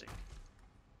I missing?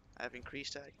 I have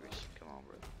increased accuracy. Come on,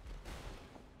 bro.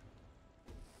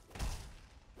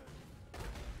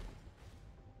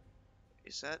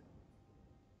 Is that?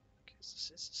 Okay, it's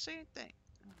the same thing.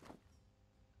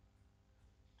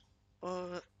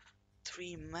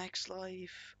 3 max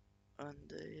life and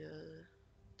the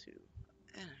 2.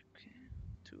 Okay.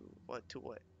 2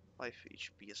 what? Life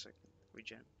HP a second.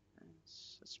 Regen.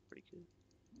 That's pretty good.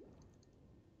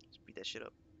 Speed that shit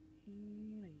up.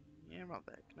 Yeah, run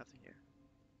back. Nothing here.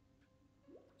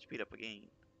 Speed up again.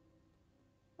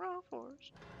 Run,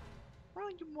 Forrest.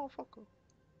 Run, you motherfucker.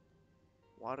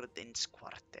 Warden's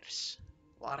quarters.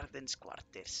 Warden's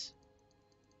quarters.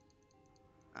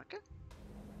 Okay.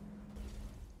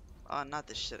 Oh, not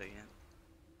this shit again.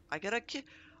 I gotta kill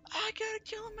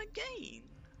him again.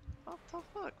 What the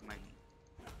fuck, man?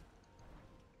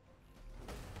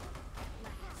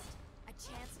 Last, a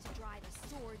chance to drive a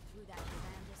sword through that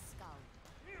Miranda's skull.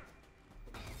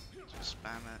 Just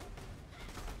spam it.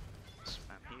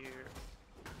 Spam here.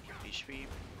 B sweep.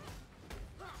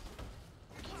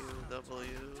 Q,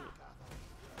 W.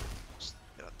 Just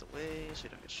get out the way so you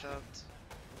don't get shot.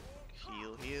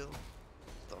 Heal, heal.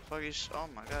 The fuck is? Oh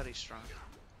my god, he's strong.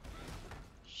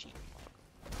 Shit.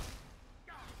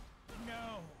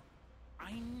 No,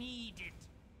 I needed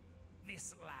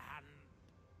this land.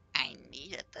 I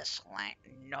needed this land.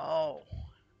 No.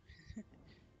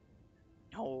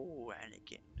 No,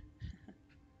 Anakin.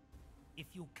 If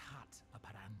you cut a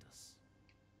Parandus,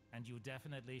 and you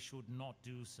definitely should not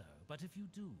do so, but if you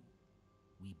do,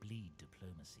 we bleed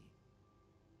diplomacy.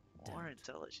 More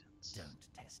intelligence. Don't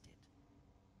test it.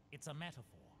 It's a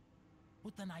metaphor.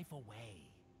 Put the knife away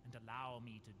and allow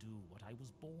me to do what I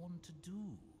was born to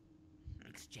do.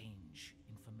 Exchange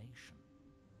information.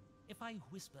 If I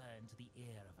whisper into the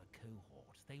ear of a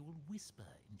cohort, they will whisper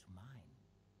into mine.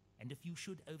 And if you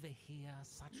should overhear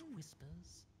such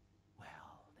whispers,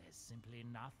 well, there's simply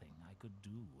nothing I could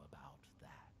do about that.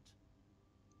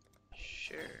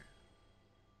 Sure.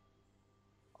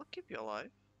 I'll keep you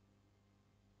alive.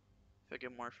 If I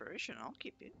get more information, I'll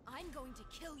keep you. I'm going to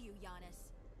kill you, Giannis.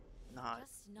 Not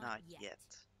Not yet.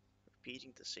 yet.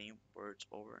 Repeating the same words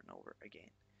over and over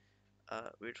again.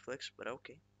 Weird flex, but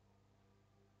okay.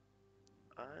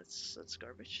 That's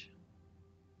garbage.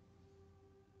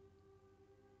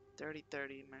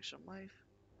 30-30 maximum life.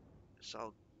 It's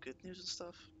all good news and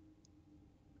stuff.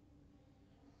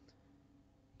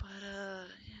 But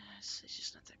yeah, it's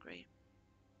just not that great.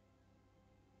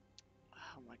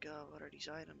 Oh my god, what are these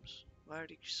items? Why are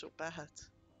they so bad?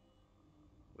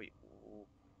 Wait,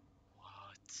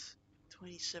 what?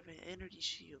 27 energy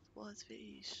shield. What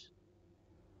phase?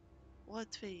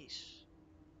 What phase?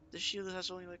 The shield has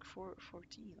only like 14.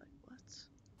 Like what?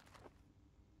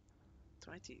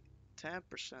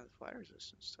 10% fire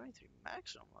resistance. 23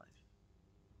 maximum life.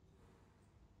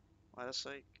 Wow, that's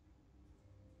like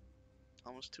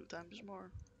almost 2 times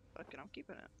more. Fucking, I'm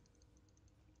keeping it.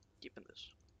 Keeping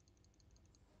this.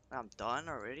 I'm done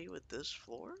already with this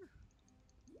floor?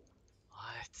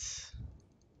 What?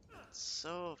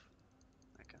 So...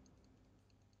 Okay.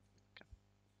 Okay.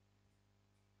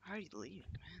 How are you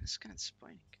leaving, man? It's kind of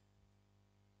disappointing.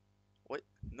 What?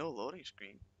 No loading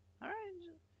screen? Alright.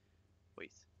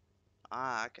 Wait.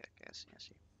 Ah, okay, I see, I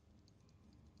see.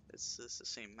 It's the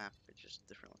same map, but just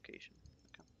different location.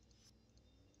 Okay.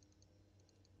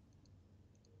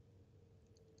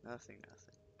 Nothing,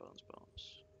 nothing. Bones,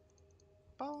 bones.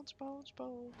 Bones, bones,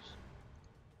 bones.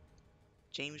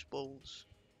 James Bowles.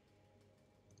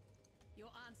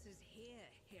 Your answer's here,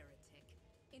 heretic,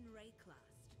 in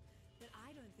Rayclast, but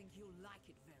I don't think you'll like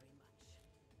it very much.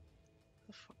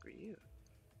 The fuck are you?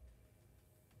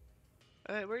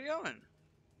 Hey, where you going?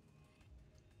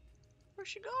 Where's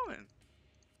she going?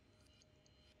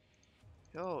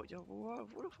 Yo,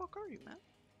 who the fuck are you, man?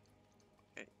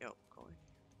 Hey, yo, go in.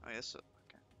 Oh, yes, okay.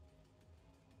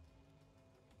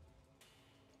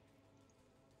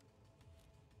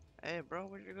 Hey, bro,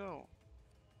 where'd you go?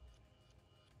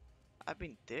 I've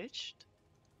been ditched?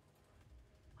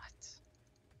 What?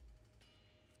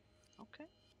 Okay.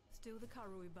 Still the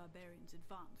Karui barbarians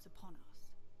advance upon us.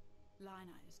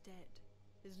 Lina is dead.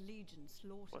 His legion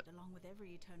slaughtered What? along with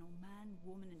every eternal man,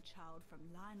 woman, and child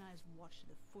from Lina's watch to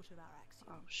the foot of our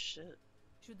axiom. Oh, shit.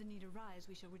 Should the need arise,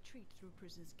 we shall retreat through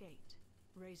Prison's Gate,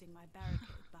 raising my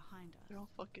barricade behind us. They're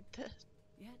all fucking dead.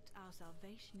 Yet our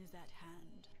salvation is at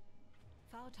hand.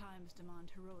 Foul times demand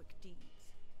heroic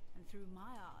deeds, and through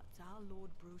my arts our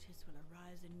Lord Brutus will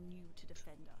arise anew to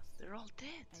defend us. They're all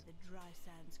dead. May the dry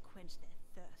sands quench their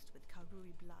thirst with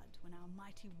Karui blood when our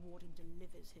mighty warden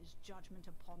delivers his judgment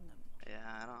upon them. Yeah,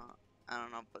 I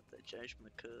don't know about the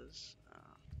judgment, cause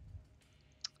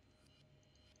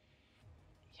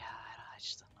yeah, I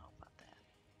just don't know about that.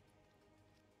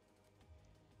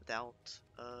 Without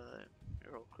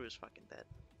your whole crew is fucking dead,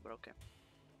 but okay.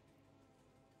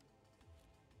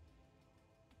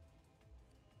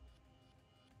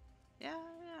 Yeah,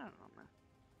 I don't know, man.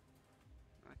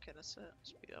 Okay, that's it.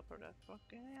 Speed up or that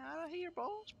fucking out of here,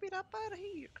 bro. Speed up out of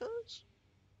here, cuz.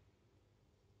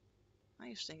 I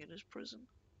ain't staying in this prison.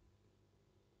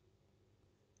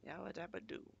 Yeah, what I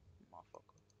do,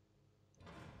 motherfucker.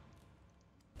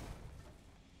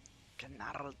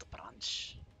 Canard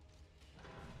branch.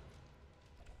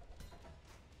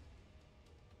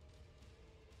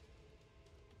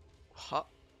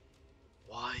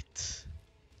 What?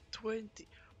 20?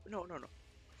 No, no, no.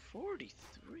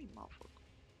 43, motherfucker.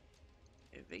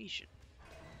 Evasion.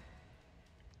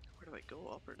 Where do I go?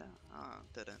 Up or down? Ah,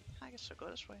 dead end. I guess I'll go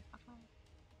this way.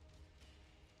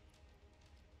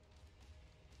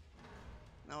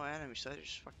 No enemy side, you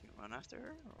just fucking run after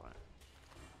her or what?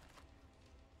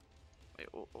 Wait,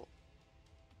 oh, oh.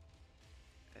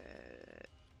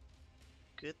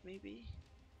 Good maybe?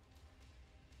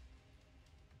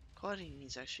 Quality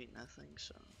means actually nothing,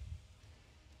 so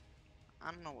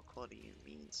I don't know what quality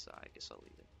means, so I guess I'll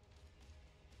leave it.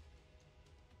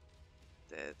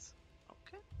 Dead.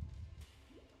 Okay.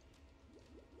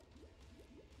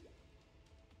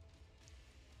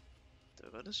 Do I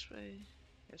go this way?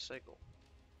 Yes, I go.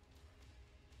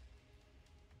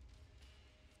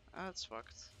 Ah, that's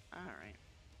fucked. Alright.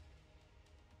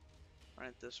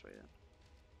 Right this way then.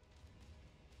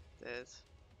 Dead.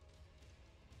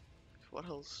 What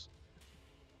else?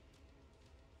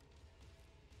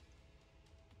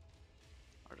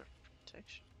 Art of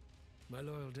protection. My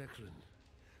loyal Declan,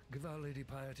 give our Lady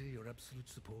Piety your absolute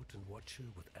support and watch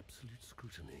her with absolute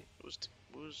scrutiny.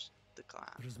 Who's the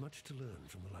clan? There is much to learn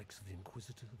from the likes of the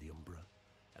Inquisitor, the Umbra,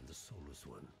 and the Soulless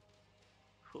One.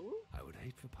 Who? I would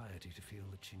hate for Piety to feel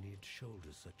that she need shoulder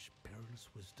such perilous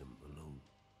wisdom alone.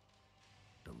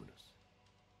 Dominus.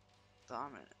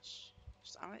 Dominus.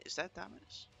 Is that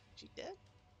Dominus? Is he dead?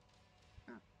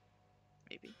 Huh.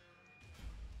 Maybe.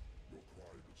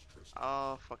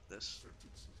 Oh, fuck this.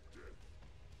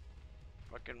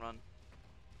 Fucking run.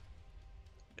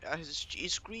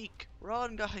 It's Greek.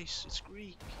 Run, guys. It's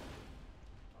Greek.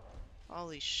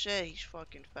 Holy shit, he's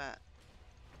fucking fat.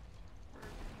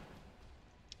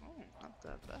 Oh, not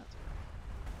that bad.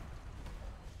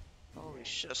 Holy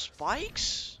shit.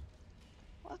 Spikes?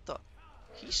 What the?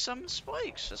 He summoned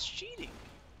spikes. That's cheating.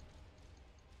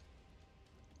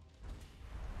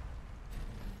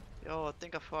 Yo, I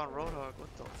think I found Roadhog.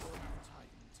 What the fuck?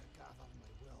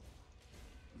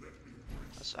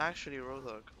 That's actually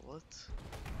Roadhog. What?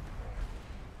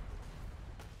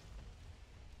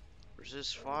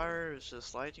 Resist fire,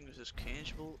 resist lighting, resist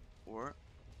changeable, or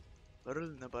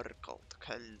vulnerable cold.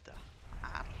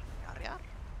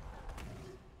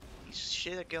 He's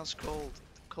shit against cold.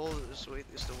 Cold is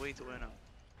the way to win him.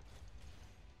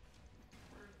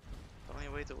 The only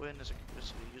way to win is to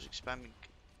use spamming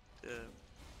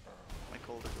my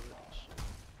cold abilities.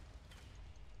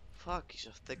 Fuck, he's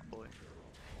a thick boy.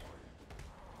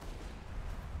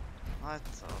 What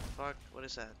the fuck? What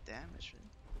is that damage?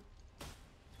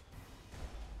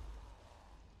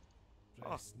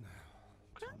 Oh,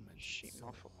 okay. She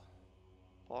muffle.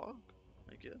 Hog,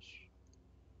 I guess.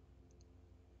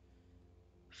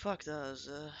 Fuck, that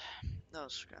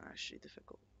was kind of actually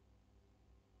difficult.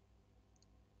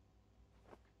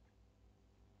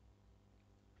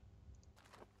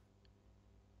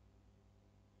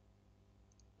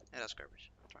 Yeah, that's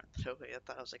garbage. I'm trying to throw it. I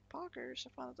thought I was like, Poggers, I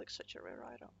found it like such a rare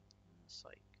item. It's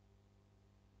like,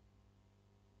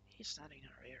 he's not even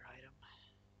a rare item.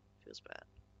 Feels bad.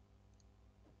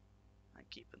 I'm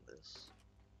keeping this.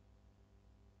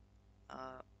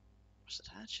 What's the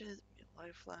hatchet?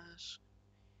 Life flask.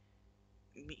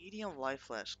 Medium life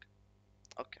flask.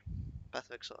 Okay. Path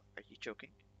of Exile. Are you joking?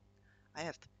 I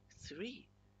have 3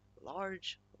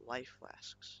 large life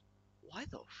flasks. Why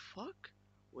the fuck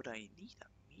would I need a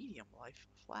medium life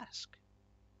flask?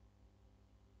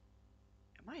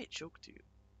 Am I a joke to you?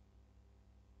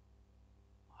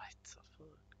 What the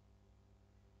fuck?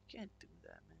 You can't do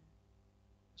that, man.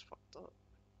 It's fucked up.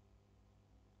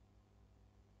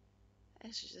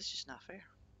 That's just not fair.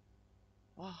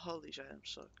 Well, all these items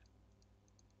suck.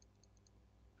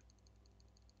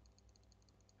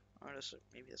 Or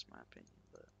maybe that's my opinion,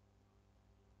 but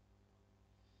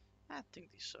I think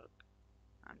these suck.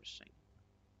 I'm just saying.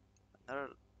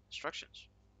 Another instructions.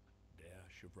 Dear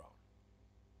Chevron,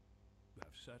 you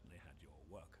have certainly had your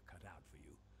work cut out for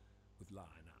you with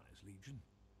Lion Eye's Legion.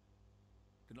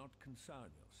 Do not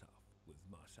concern yourself with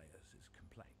Marseilles'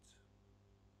 complaints.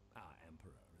 Our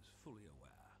Emperor is fully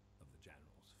aware of the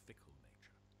General's fickle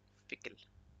nature. Fickle.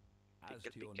 As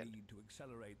to your need to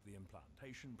accelerate the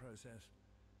implantation process,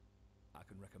 I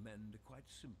can recommend a quite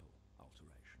simple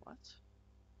alteration. What?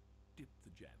 Dip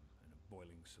the gem in a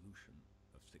boiling solution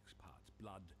of 6 parts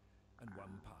blood and 1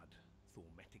 part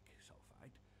thormetic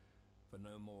sulfide for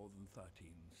no more than 13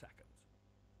 seconds.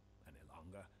 Any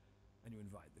longer, and you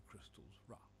invite the crystal's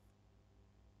wrath.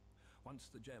 Once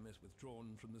the gem is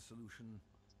withdrawn from the solution,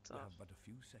 you have but a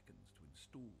few seconds to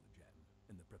install the gem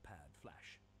in the prepared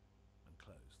flash and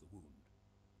close the wound.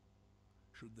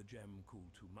 Should the gem cool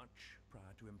too much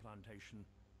prior to implantation,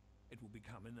 it will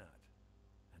become inert,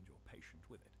 and your patient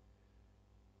with it.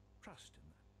 trust in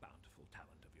that bountiful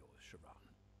talent of yours, Sharon.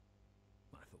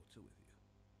 My thoughts are with you.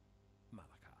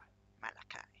 Malachi.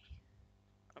 Malachi.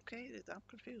 Okay, I'm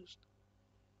confused.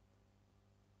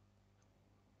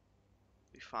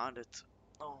 We found it.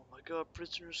 Oh my god,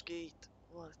 Prisoner's Gate.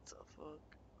 What the fuck?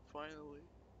 Finally.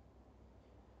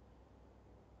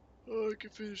 Oh, I can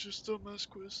finish this dumbass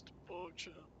quest. Oh,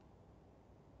 champ.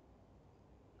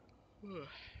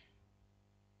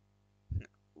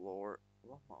 Lore.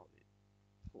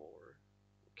 Lore.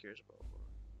 Who cares about lore?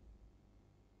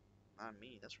 Not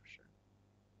me, that's for sure.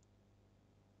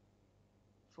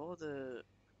 Follow the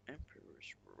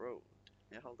Emperor's Road.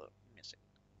 Yeah, hold up. Give me a second.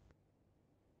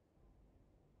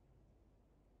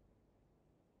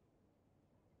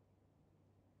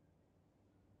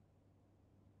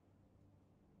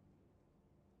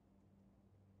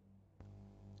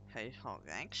 Hey, oh,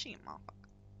 actually, motherfucker.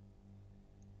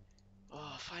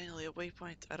 Oh, finally a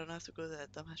waypoint. I don't have to go to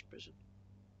that dumbass prison.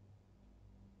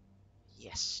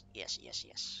 Yes, yes, yes,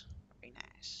 yes. Very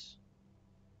nice.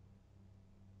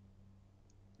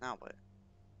 Now what?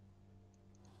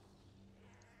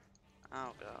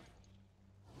 Oh god.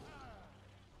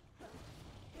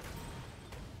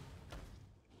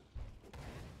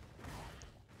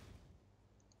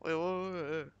 Wait.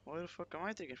 Why the fuck am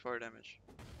I taking fire damage?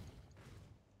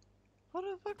 How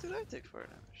the fuck did I take fire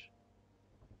damage?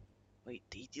 Wait,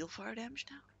 do you deal fire damage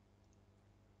now?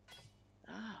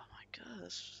 Oh my god,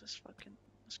 that's fucking,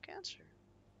 that's cancer.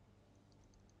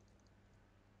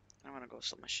 I'm gonna go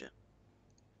sell my shit.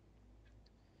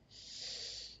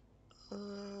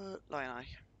 Lion Eye.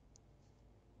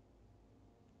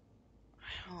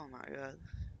 Oh my god.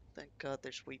 Thank god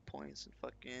there's waypoints and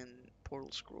fucking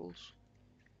portal scrolls.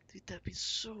 Dude, that'd be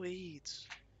so AIDS.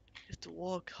 You have to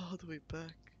walk all the way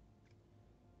back.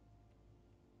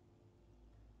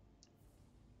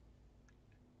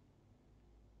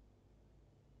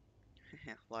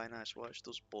 Lion Eyes, watch,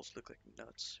 those bolts look like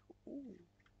nuts. Ooh.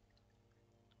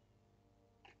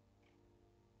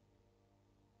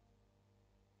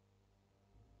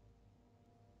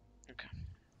 Okay.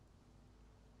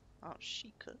 Oh,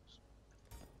 she cuz.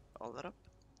 All that up.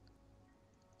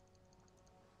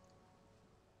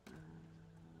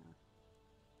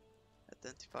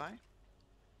 Identify.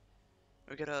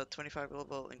 We get a 25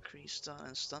 global increase stun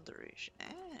and stun duration.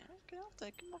 Okay, I'll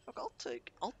take it, motherfucker.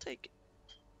 I'll take it.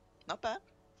 Not bad.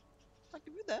 I'll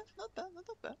give you that. Not bad, not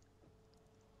that bad.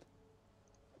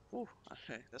 Ooh,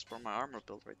 okay, that's for my armor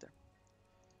build right there.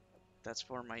 That's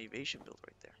for my evasion build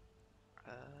right there.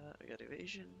 We got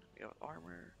evasion, we got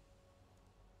armor,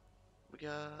 we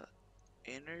got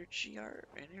energy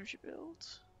build.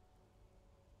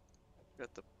 We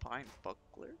got the pine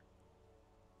buckler,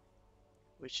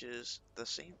 which is the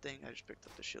same thing. I just picked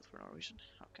up the shield for no reason.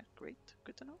 Okay, great,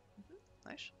 good to know.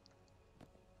 Nice.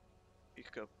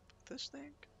 Pick up this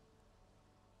thing.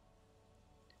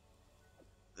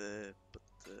 Put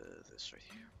this right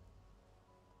here.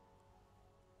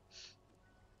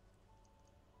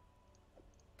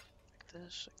 Like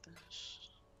this, like this.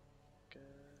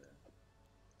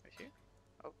 Right here.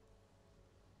 Oh,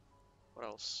 what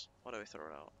else? What do I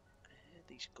throw out?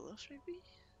 These gloves, maybe?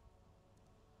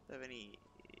 Do I have any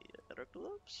other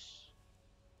gloves?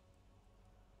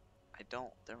 I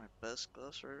don't. They're my best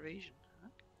gloves for evasion.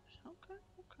 Okay.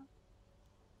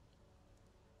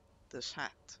 This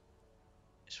hat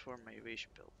is for my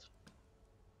evasion build.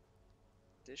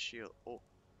 This shield. Oh,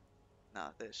 nah,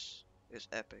 this is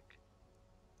epic.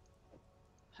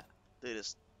 Dude,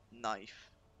 this knife.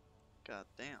 God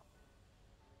damn.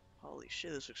 Holy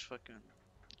shit, this looks fucking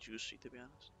juicy, to be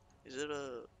honest. Is it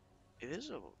a... It is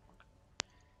a...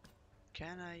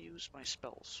 Can I use my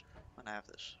spells when I have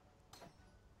this?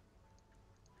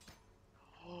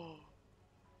 Oh,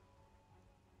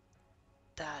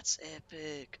 that's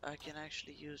epic. I can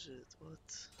actually use it.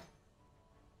 What?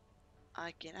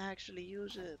 I can actually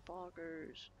use it.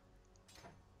 Poggers.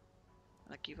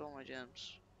 I keep all my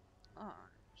gems. Nice.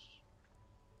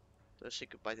 Do I say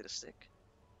goodbye to the stick?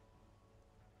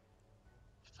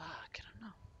 Fuck, I don't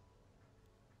know.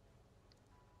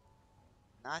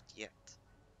 Not yet.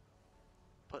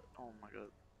 But, oh my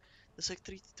god. It's like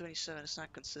 3 to 27, it's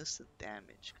not consistent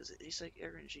damage. Because it's like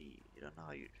RNG. You don't know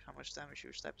how much damage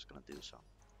your step is gonna do, so.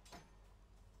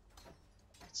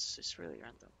 It's really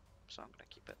random. So I'm gonna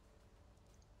keep it.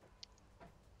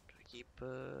 Gonna keep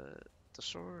the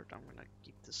sword. I'm gonna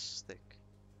keep the stick.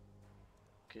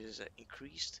 Because it's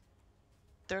increased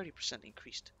 30%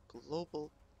 increased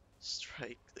global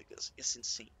strike. Because it's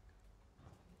insane.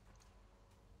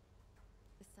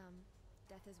 For some,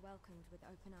 death is welcomed with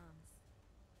open arms.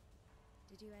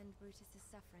 Did you end Brutus's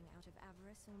suffering out of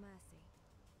avarice or mercy?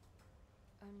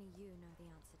 Only you know the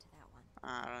answer to that one.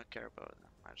 I don't care about them.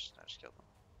 I just killed them.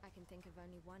 I can think of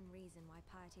only one reason why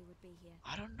Piety would be here.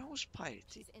 I don't know what's piety.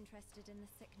 She's interested in the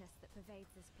sickness that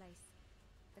pervades this place.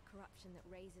 The corruption that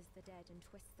raises the dead and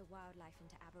twists the wildlife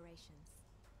into aberrations.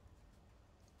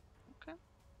 Okay.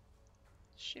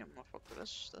 Shit, motherfucker.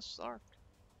 That's dark.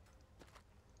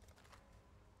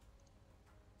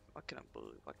 What can I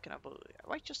bully? What can I bully?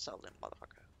 Why just tell them,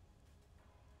 motherfucker?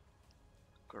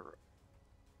 Girl.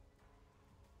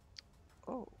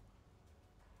 Oh.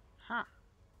 Huh.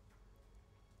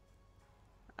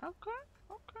 Okay.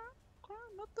 Okay. Okay.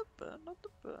 Not the bad. Not the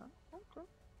bad. Okay.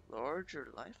 Larger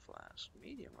life flask.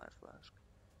 Medium life flask.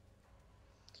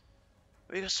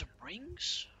 We got some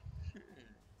rings?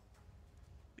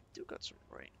 We do got some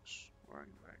rings. Very,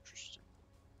 very interesting.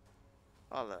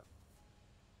 Hold up.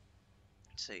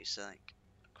 Say something.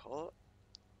 Call.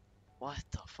 What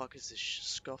the fuck is this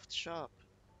scuffed shop?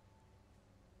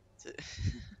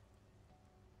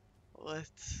 What?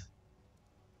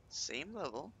 Same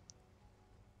level.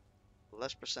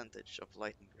 Less percentage of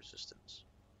lightning resistance.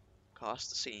 Cost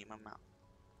the same amount.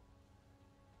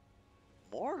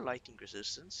 More lightning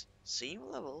resistance. Same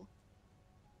level.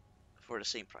 For the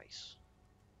same price.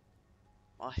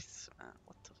 What, man?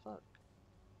 What the fuck?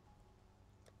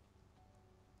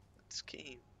 This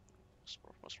game.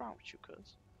 What's wrong with you,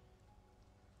 cuz?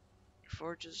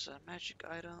 Forges a magic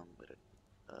item with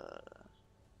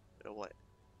a what?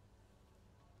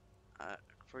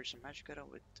 Forges a magic item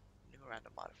with new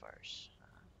random modifiers.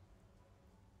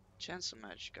 Chance a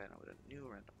magic item with a new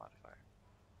random modifier.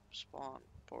 Spawn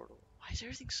portal. Why is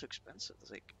everything so expensive?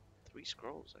 There's like 3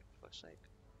 scrolls, like for fuck's sake.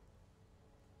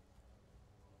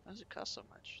 Why does it cost so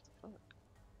much? The fuck?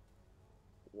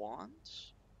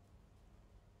 Wands?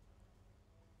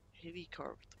 Heavy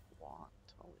carved wand.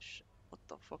 Holy shit. What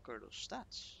the fuck are those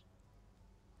stats?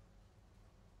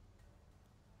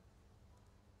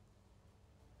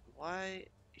 Why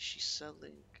is she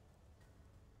selling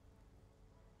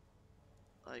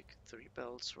like 3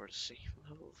 belts for the same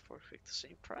level for like the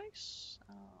same price?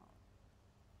 Oh.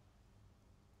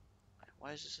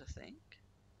 Why is this a thing?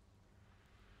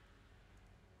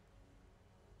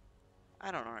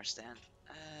 I don't understand.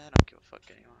 I don't give a fuck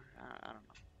anymore. I don't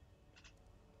know.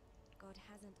 God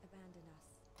hasn't abandoned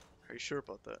us. Are you sure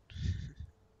about that?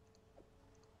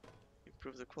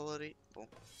 Improve the quality. Boom.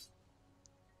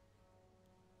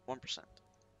 1%.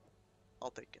 I'll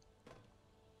take it.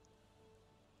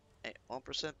 Hey,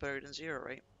 1% better than 0,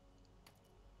 right?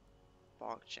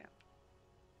 Bog champ.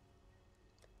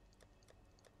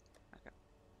 Okay.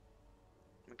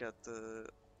 We got the...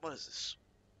 What is this?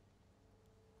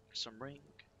 Some ring.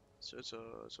 So it's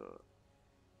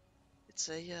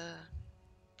a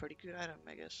pretty good item,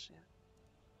 I guess. Yeah.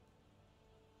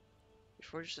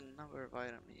 Before just a number of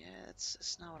items. Yeah,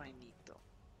 it's not what I need though.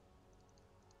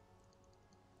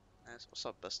 Nice. What's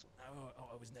up, best one?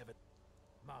 I was never...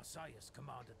 Marseilles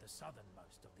commanded the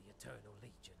southernmost of the Eternal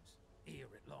Legions, here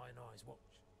at Lion Eye's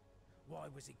watch. Why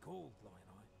was he called Lion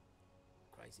Eye?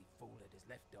 Crazy fool had his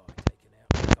left eye taken out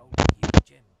and a golden hued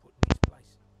gem put in his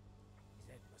place. His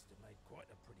head must have made quite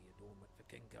a pretty adornment for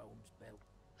King Colm's belt.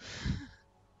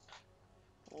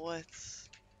 What?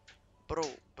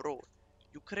 Bro,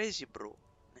 you crazy, bro?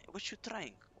 What you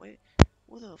trying?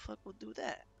 Who the fuck would do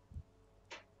that?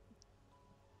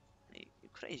 Hey, you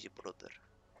crazy, brother?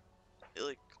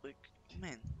 Like,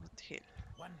 man, what the hell?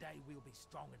 One day we'll be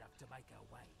strong enough to make our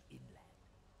way inland,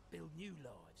 build new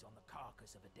lives on the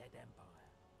carcass of a dead empire.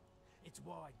 It's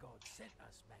why God sent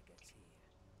us maggots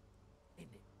here,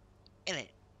 isn't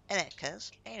it? Ain't it,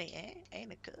 cuz?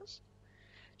 Ain't it, cuz?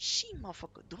 Shit,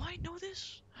 motherfucker, do I know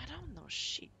this? I don't know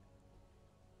shit.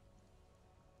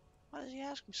 Why does he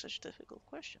ask me such difficult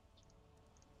questions?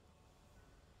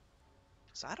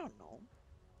 Cause I don't know.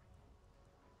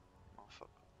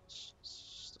 Motherfucker, that's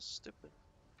stupid.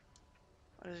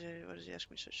 Why does he ask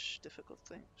me such difficult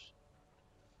things?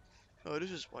 Oh,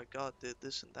 this is why God did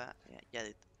this and that. Yeah, get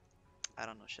it. I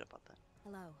don't know shit about that.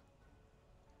 Hello.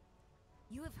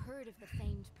 You have heard of the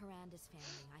famed Pirandus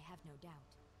family, I have no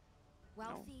doubt.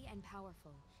 Wealthy and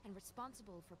powerful, and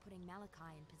responsible for putting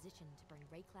Malachi in position to bring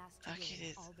Rayclass to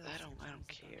Okay, all those I don't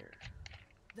centuries ago. care.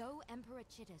 Though Emperor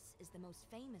Chittus is the most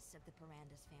famous of the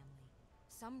Pirandus family,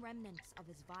 some remnants of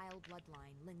his vile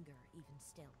bloodline linger even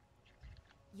still.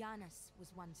 Giannis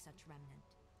was one such remnant.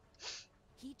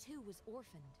 He too was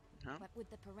orphaned, but with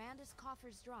the Pirandus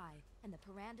coffers dry and the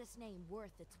Pirandus name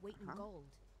worth its weight in gold,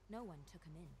 no one took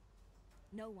him in.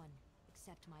 No one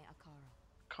except my Akara.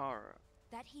 Kara.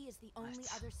 That he is the only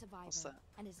other What's survivor that?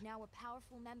 and is now a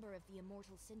powerful member of the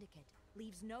Immortal Syndicate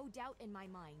leaves no doubt in my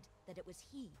mind that it was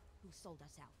he who sold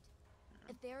us out.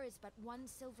 If there is but one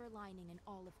silver lining in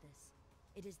all of this,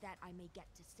 it is that I may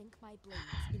get to sink my blades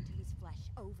into his flesh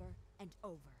over and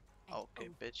over and Okay,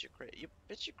 over. bitch,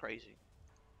 you're crazy.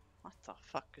 What the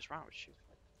fuck is wrong with you?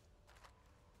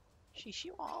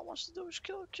 She all wants to do is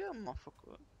kill,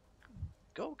 motherfucker.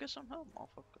 Go get some help,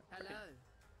 motherfucker. Hello.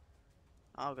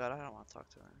 Oh god, I don't want to talk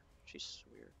to her. She's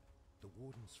weird. The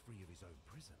warden's free of his own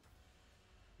prison.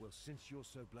 Well, since you're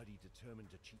so bloody determined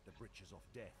to cheat the britches off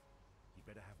death, you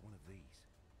better have one of these,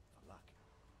 for luck.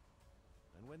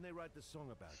 And when they write the song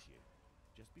about you,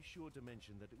 just be sure to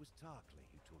mention that it was Tarkley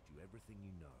who taught you everything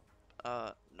you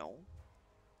know. No.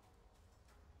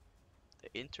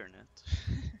 The internet.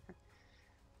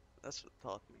 That's what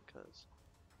taught me, cuz.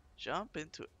 Jump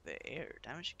into the air,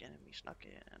 damaging enemies,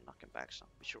 knocking back some.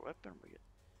 With your weapon,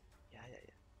 yeah.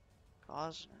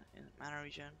 Cause in the mana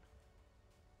region.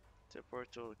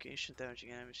 Teleport to a location,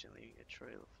 damaging enemies and leaving a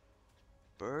trail of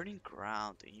burning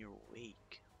ground in your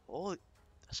wake. Oh, that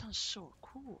sounds so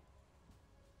cool.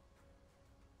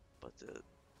 But the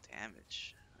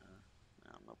damage,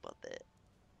 I don't know about that.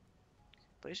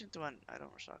 Place into an item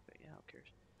or socket, yeah, who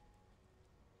cares?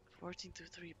 14 to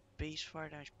 3 base fire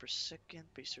damage per second.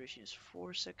 Base duration is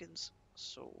 4 seconds,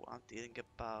 so I'm dealing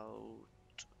about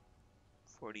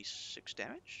 46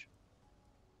 damage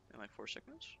in like 4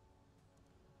 seconds.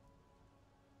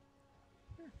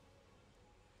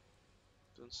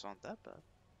 Doesn't sound that bad.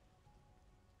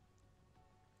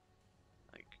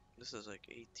 Like, this is like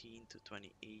 18 to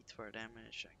 28 fire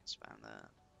damage. I can spam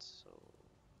that. So,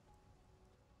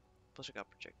 plus I got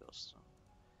projectiles. So,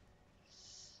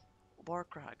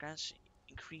 Warcry grants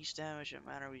increased damage and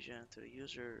mana regen to the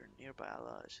user and nearby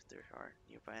allies if there are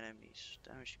nearby enemies.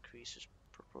 Damage increases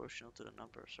proportional to the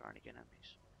number of surrounding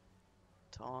enemies.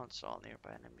 Taunts all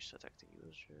nearby enemies to attack the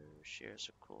user. Shares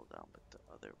a cooldown with the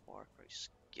other Warcry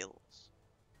skills.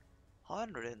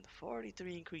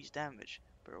 143 increased damage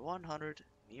per 100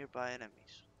 nearby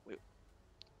enemies. Wait,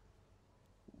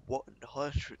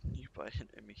 100 nearby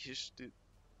enemies? Dude,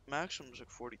 maximum is like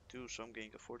 42, so I'm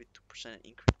getting a 42%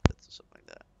 increase or something like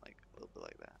that. Like a little bit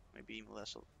like that. Maybe even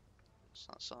less.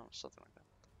 Something like that.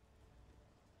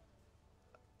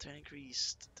 10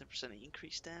 increased, 10%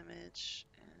 increased damage.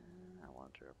 And I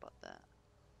wonder about that.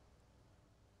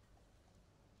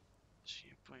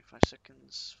 0.5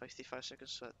 seconds, 55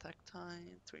 seconds to attack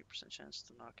time, 20% chance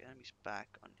to knock enemies back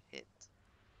on hit.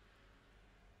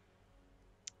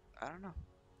 I don't know.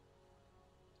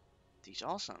 These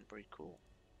all sound pretty cool.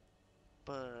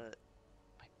 But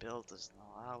my build doesn't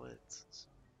allow it. So,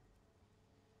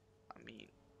 I mean,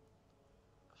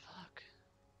 fuck.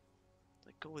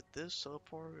 Like, go with this,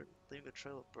 teleport, leave a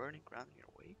trail of burning ground in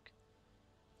your wake?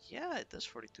 Yeah, it does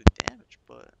 42 damage,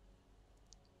 but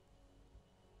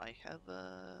I have,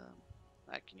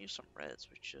 I can use some reds,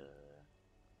 which,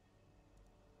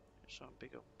 some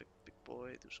big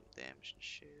boy, do some damage and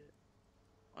shit.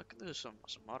 I can do some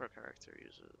other character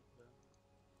use it.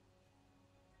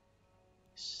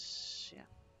 Yeah,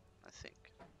 I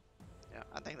think. Yeah,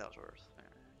 I think that was worth. Yeah.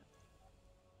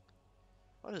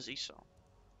 What is ESO?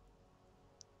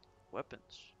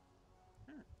 Weapons.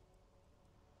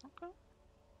 Okay.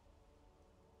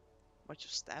 Bunch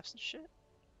of staffs and shit.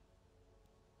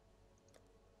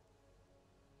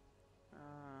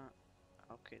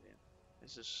 Okay then.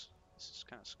 This is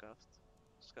kind of scuffed.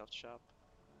 Scuffed shop.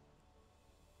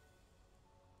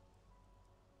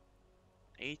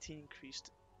 18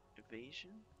 increased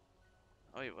evasion.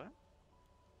 Oh wait, what?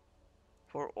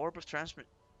 For orb of transmit.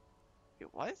 Wait,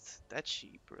 what? That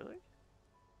cheap, really?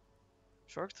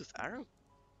 Sharktooth arrow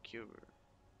cure.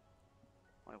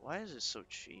 Why is it so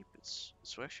cheap? It's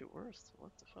actually worth.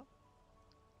 What the fuck?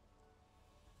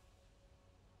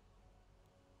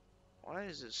 Why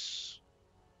is this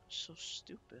so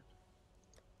stupid?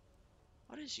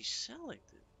 What is he selling,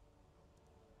 dude?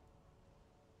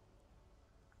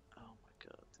 Oh my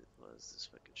god, dude, what is this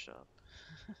fucking shop?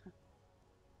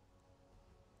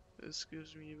 This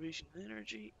gives me evasion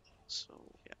energy, so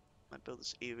yeah, my build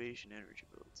is evasion energy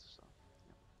build, so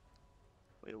yeah.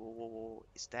 Wait, whoa,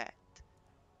 is that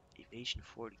evasion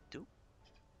 42?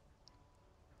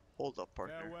 Hold up,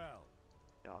 partner. Farewell.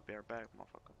 Yeah, I'll be right back,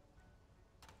 motherfucker.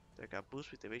 Did I got boost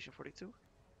with evasion 42?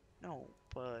 No,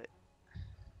 but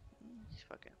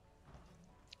fuck it.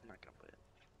 I'm not gonna put it.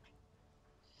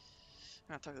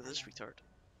 I'm gonna talk to this retard.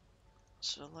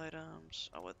 Sell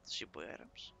items. Oh, what? She buy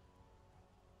items?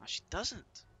 Oh, she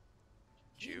doesn't.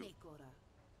 Jew. Hinekora,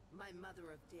 my mother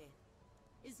of death,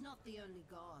 is not the only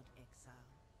god, Exile.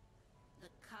 The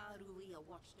Karui are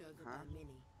watched over by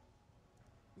many.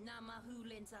 Namahu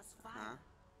lends us fire,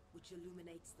 which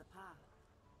illuminates the path.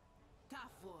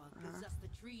 Tafor gives us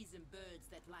the trees and birds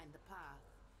that line the path,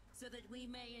 so that we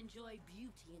may enjoy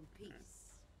beauty and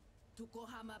peace.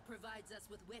 Tukohama provides us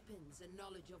with weapons and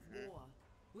knowledge of war,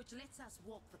 which lets us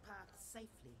walk the path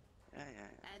safely.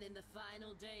 And in the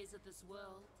final days of this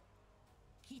world,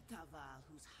 Kitava,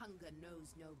 whose hunger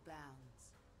knows no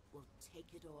bounds, will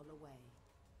take it all away.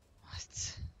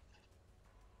 What?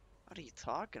 What are you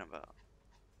talking about?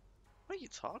 What are you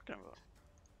talking about?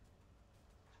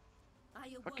 I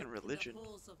awoke Fucking in religion. the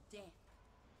halls of death,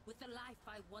 with the life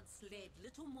I once led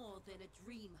little more than a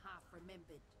dream half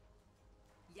remembered.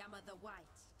 Yama the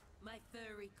White, my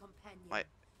furry companion.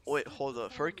 Wait, stood hold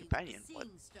up, before furry me with companion? the What?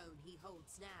 seeing stone he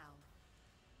holds now.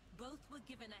 Both were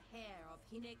given a hair of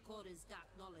Hinekora's dark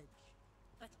knowledge,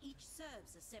 but each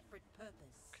serves a separate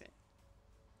purpose. Okay.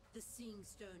 The seeing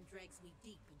stone drags me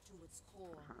deep into its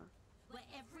core, where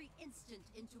every instant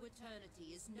into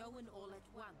eternity is known all at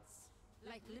once,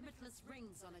 like limitless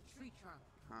rings on a tree trunk.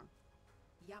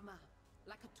 Yama,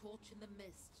 like a torch in the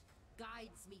mist,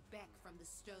 guides me back from the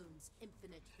stone's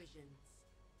infinite visions.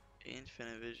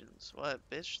 Infinite visions. What,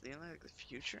 bitch? Do you know, like the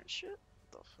future and shit?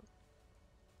 What the fuck?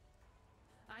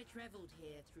 I traveled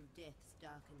here through death's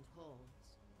darkened halls,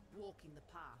 walking the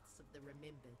paths of the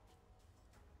remembered.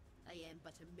 I am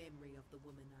but a memory of the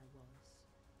woman I was.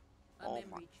 A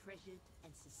memory treasured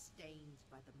and sustained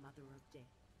by the mother of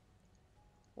death.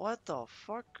 What the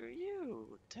fuck are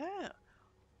you? Damn.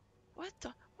 What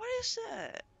is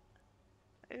that?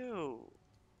 Ew.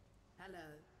 Hello.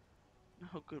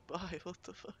 No, goodbye. What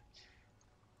the fuck?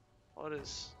 What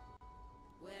is...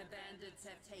 Where bandits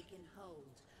have taken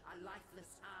hold, a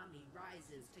lifeless army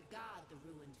rises to guard the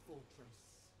ruined fortress.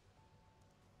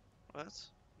 What?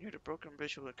 Near the broken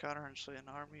bridge will encounter and slay an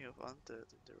army of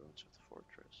undead in the ruins of the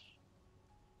fortress.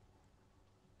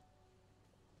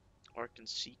 Or can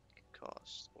seek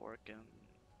cost, or can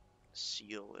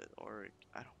seal it, or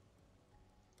I don't...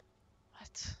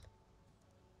 What?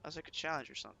 That's like a challenge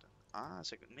or something. Ah,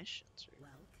 it's like a mission.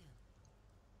 Welcome.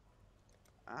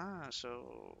 Ah,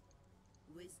 so...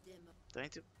 Wisdom. Do I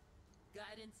need to...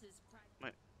 Guidance is price.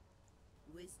 Wait.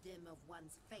 Wisdom of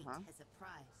one's fate has a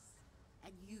price,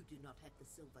 and you do not have the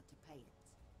silver to pay it.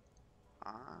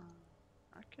 Ah,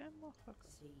 okay, motherfucker.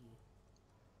 See you.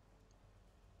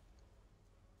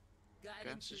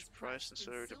 Guidance is price, and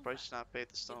so if the price is not paid,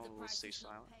 the stone will stay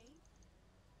silent.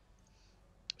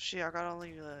 Shit, I got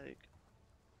only like...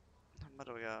 What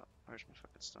do we got? Where's my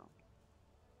fucking stone?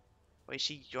 Wait,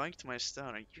 she yoinked my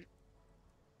stone. Are you...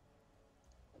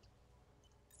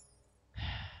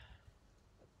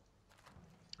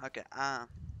 Okay, I'm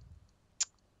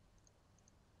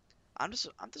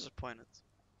disappointed.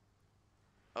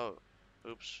 Oh,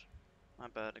 oops. My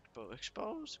bad.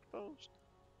 Exposed.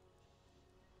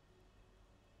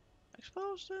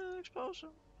 Exposed him.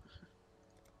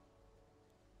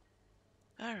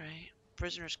 Alright.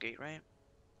 Prisoner's Gate, right?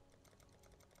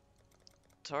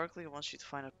 Tarkly wants you to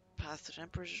find a path to the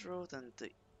Emperor's Road and the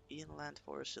inland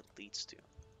forest it leads to.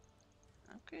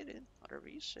 Okay then, whatever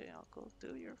you say, I'll go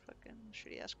do your fucking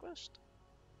shitty ass quest.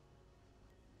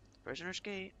 Prisoner's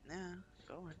Gate, yeah,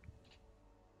 going.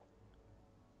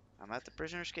 I'm at the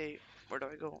Prisoner's Gate. Where do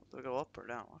I go? Do I go up or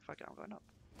down? Oh, fuck it, I'm going up.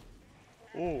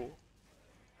 Oh!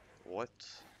 What?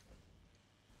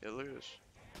 Yeah, look at this.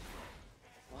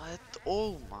 What?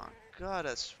 Oh my god,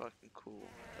 that's fucking cool.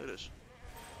 Look at this.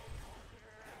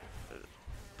 Look at this.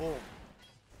 Boom.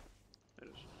 Look at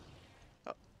this.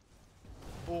 Oh.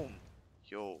 Boom.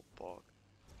 Yo, bog.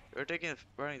 You're taking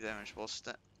burning damage while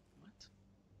what?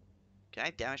 Can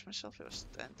I damage myself if I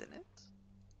stand in it?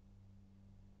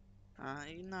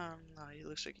 No, it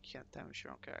looks like you can't damage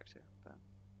your own character, but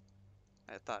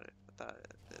I thought it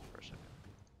did for a second.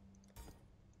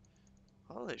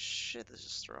 Holy shit, this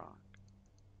is strong.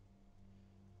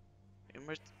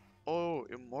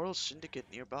 Immortal Syndicate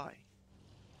nearby.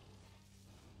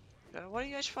 What are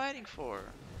you guys fighting for?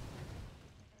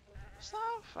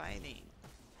 Stop fighting.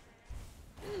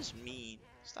 This is mean.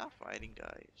 Stop fighting,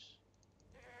 guys.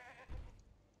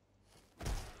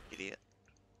 Idiot.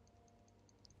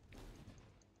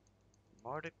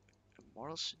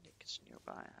 Immortal Syndicate's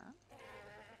nearby, huh?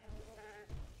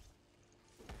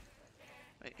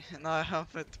 Wait, no, I'm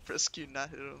at the press Q, not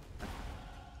hit him.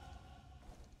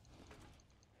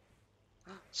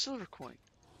 Silver coin.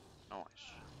 Nice.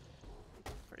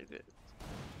 Pretty good.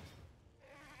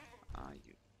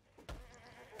 You.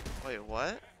 Wait,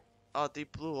 what? Oh, they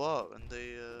blew up and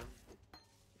they,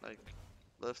 like,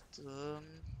 left,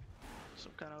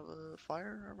 some kind of a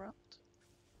fire around?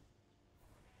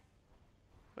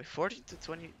 Wait, 14 to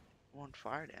 21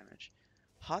 fire damage.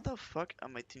 How the fuck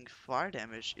am I doing fire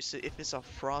damage if it's a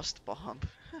frost bomb?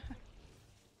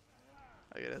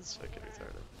 Okay, that's fucking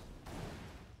retarded.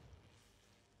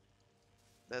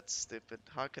 That's stupid.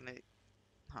 How can I...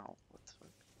 How? What the fuck?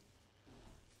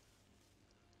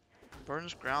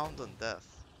 Burns ground on death.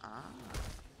 Ah.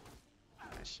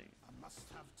 I see. I must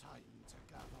have time to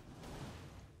gather.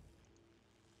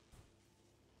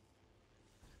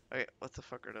 Okay, what the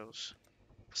fuck are those?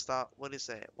 Stop. What is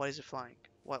that? Why is it flying?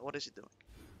 What is it doing?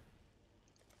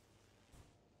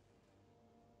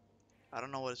 I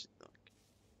don't know what is it doing.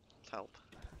 Help.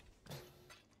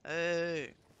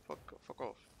 Hey! Fuck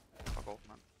off. Fuck off,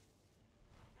 man.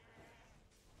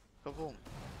 Kaboom.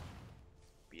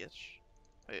 Bitch.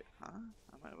 Wait, huh?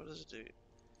 What does it do?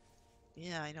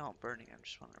 Yeah, I know I'm burning. I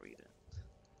just want to read it.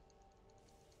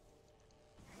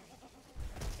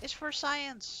 It's for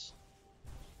science!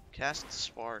 Cast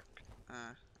spark.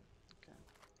 Okay.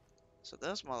 So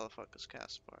those motherfuckers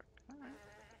cast spark. Alright.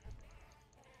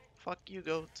 Fuck you,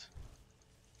 goat.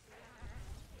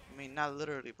 I mean, not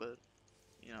literally, but,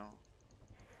 you know.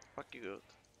 Fuck you, goat.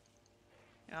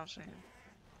 You know what I'm saying? I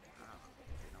don't know.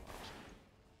 You know what I'm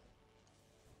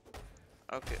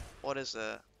saying. Okay, what is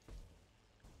that?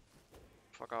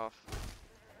 Fuck off.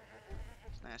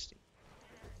 It's nasty.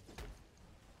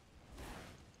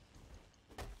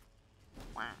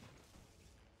 Wow.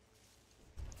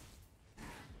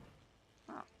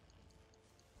 Oh.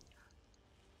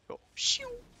 Go. Shoo!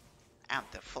 I'm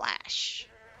the Flash.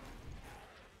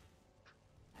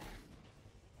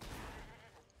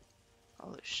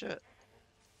 Holy shit.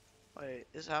 Wait,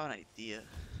 this I have an idea.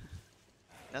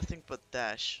 Nothing but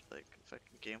dash, like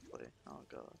fucking gameplay. Oh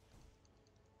god.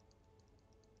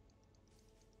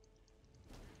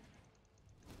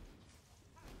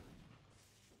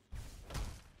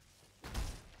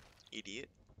 Idiot.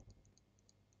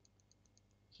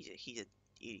 He's an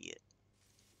idiot.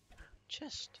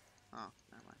 Chest. Oh,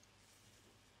 never mind.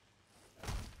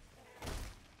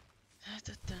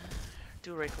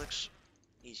 Do right clicks.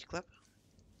 Easy clip.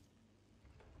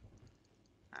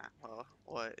 Ah, well,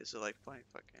 what is it like playing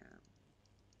fucking?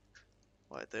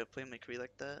 What, they play McCree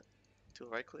like that? Two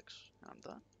right clicks. I'm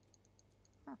done.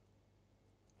 Huh.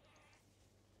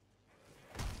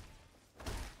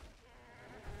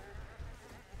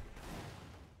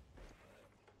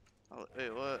 Oh, hey,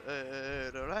 what? Hey,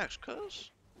 relax,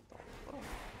 cuz. Oh,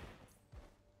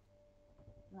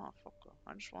 motherfucker.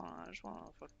 I just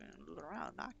wanna fucking loot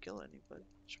around, not kill anybody.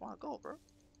 Just wanna go, bro.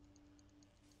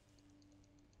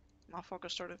 Motherfucker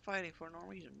started fighting for no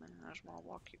reason, man. I just wanna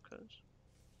walk you, cuz.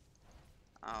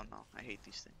 I don't know. I hate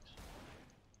these things.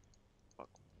 Fuck.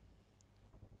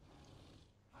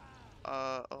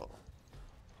 Oh.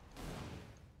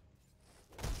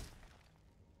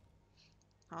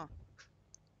 Huh.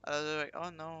 I was like, oh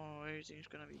no, everything's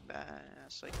gonna be bad.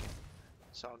 It's like,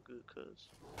 it's all good, cuz.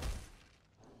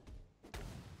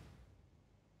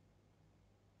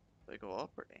 They go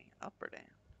up or down? Up or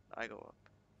down? I go up.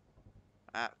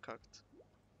 Ah, cooked.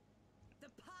 The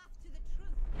path to the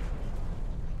truth.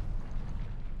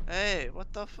 Hey,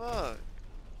 what the fuck?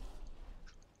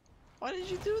 Why did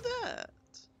you do that?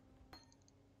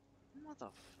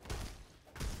 Mother.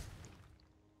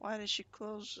 Why did she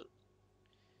close it?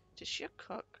 Did she a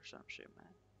cuck or some shit,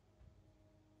 man?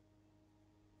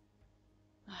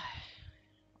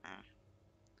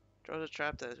 Throw the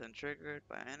trap that has been triggered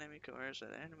by an enemy, coerce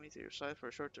that enemy to your side for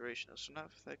a short duration. Does not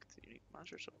affect unique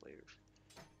monsters or players.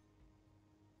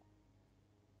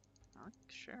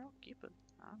 Sure, I'll keep it.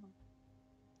 I don't know.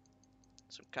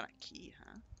 Some kind of key,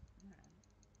 huh? Alright.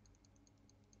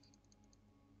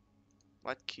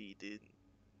 What key, dude?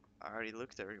 I already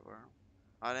looked everywhere.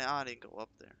 I didn't go up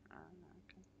there.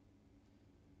 Okay.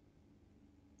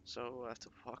 So I have to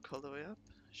walk all the way up?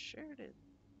 Sure did.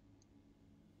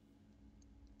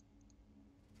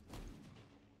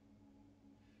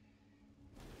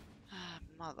 Ah,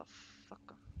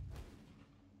 motherfucker.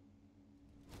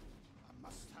 I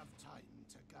must have time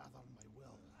to gather my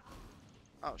will.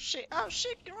 Oh shit,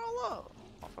 can roll up.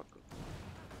 Motherfucker.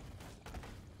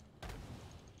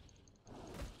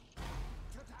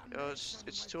 Yo,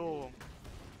 it's two of them.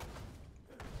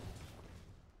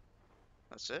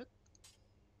 That's it?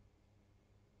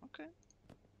 Okay.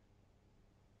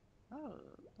 Oh,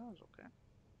 that was okay.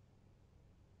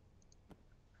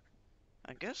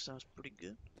 I guess that was pretty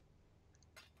good.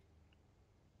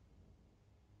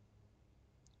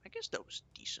 I guess that was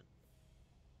decent.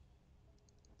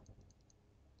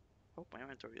 Hope my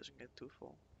inventory doesn't get too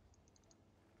full.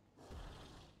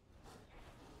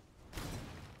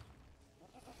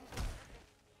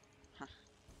 Huh.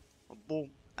 Oh, boom.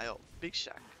 I got big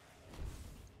shack.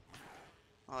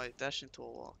 Oh, I dashed into a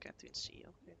wall. Can't even see.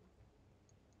 Okay.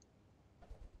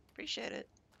 Appreciate it.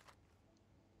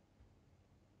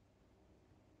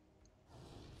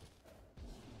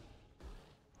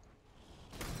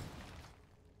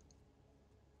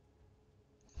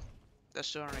 That's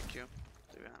still on IQ,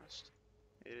 to be honest.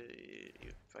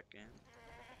 You fucking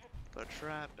put a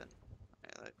trap and I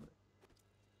like it.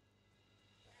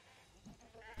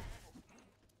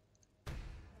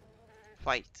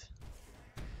 Fight.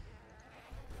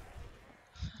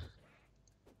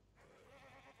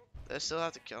 Do I still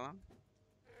have to kill him?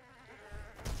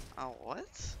 Oh,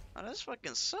 what? Oh, this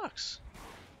fucking sucks.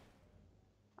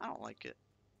 I don't like it.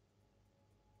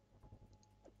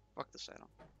 Fuck this item.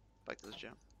 Back to this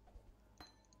gem.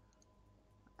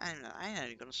 I ain't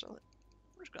even gonna sell it.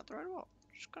 I'm just gonna throw it out.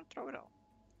 Just gonna throw it out.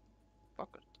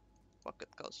 Fuck it. Fuck it,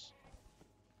 cuz.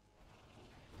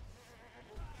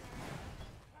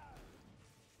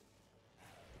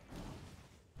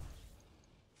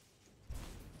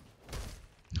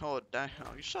 Oh, damn.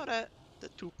 You saw that? The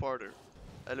two-parter.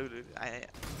 Eluded.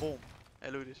 Boom.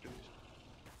 Eluded.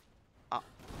 Ah,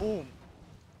 boom.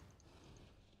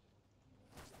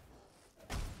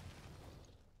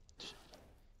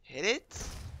 Hit it?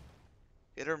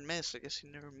 Hit or miss. I guess he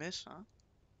never missed, huh?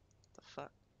 The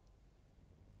fuck?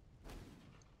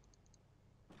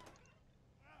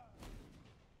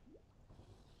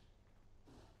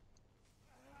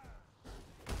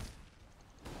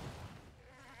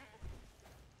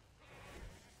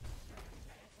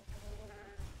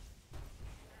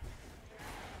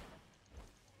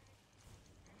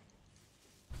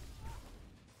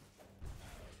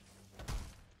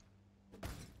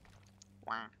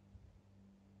 Wow.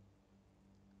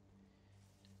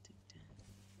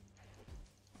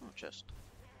 Oh, chest.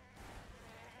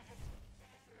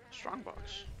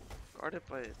 Strongbox. Guarded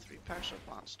by 3 pairs of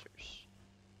monsters.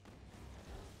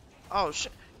 Oh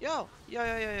shit. Yo.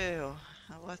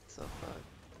 What the fuck?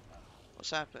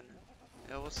 What's happening?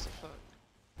 Yo, what's the fuck?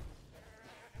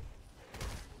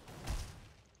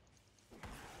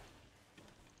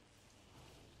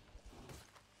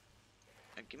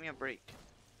 Give me a break.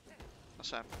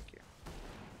 What's happening here?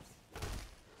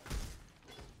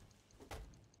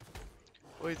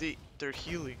 Wait, they're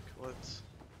healing. What?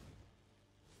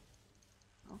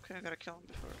 Okay, I gotta kill them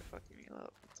before they fucking heal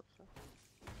up. What the fuck?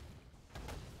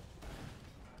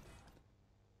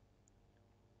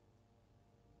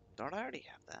 Don't I already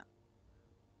have that?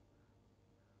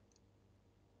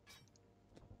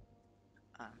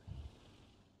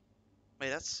 Wait,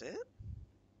 that's it?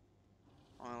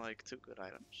 Only like 2 good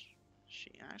items.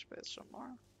 She, I expect some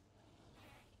more.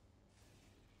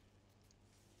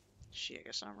 She, I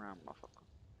guess I'm around, motherfucker.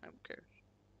 Who cares?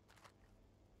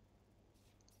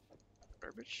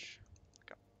 Garbage.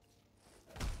 Go.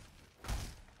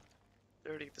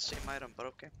 They're already the same item, but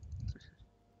okay.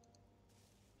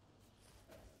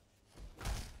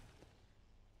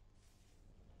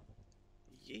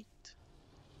 Yeet.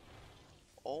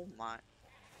 Oh my.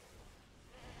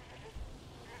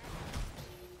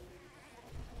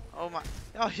 Oh my.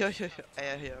 Oh, yeah.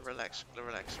 Relax.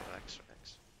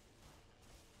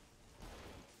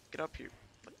 Get up here.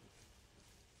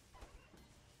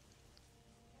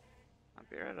 I'll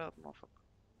be right up, motherfucker.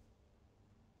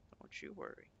 Don't you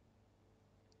worry.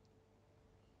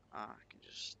 Ah, I can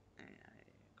just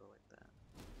go like that.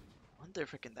 When they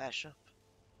freaking dash up.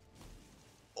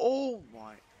 Oh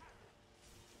my.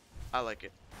 I like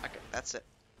it. Okay, that's it.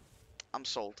 I'm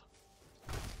sold.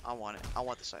 I want it. I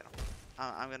want this item.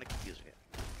 I'm gonna keep using it.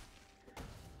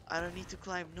 I don't need to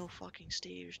climb no fucking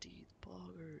stairs, dude.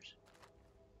 Boggers.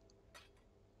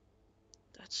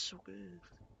 That's so good.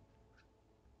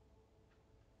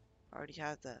 I already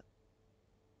had that.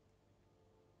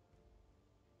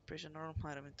 Place a normal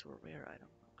item into a rare item.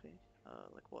 Okay.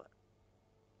 Like what?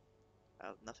 I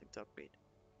have nothing to upgrade.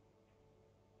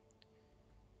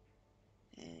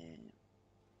 And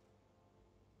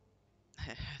I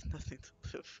had nothing to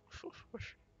live for.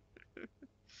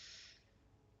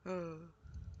 Oh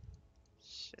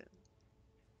shit.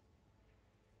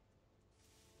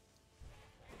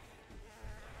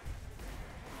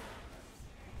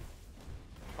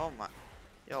 Oh my.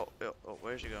 Yo, oh,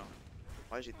 where's he going?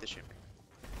 Why is he dishing me?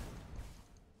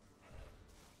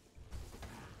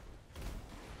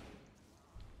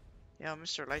 Yo,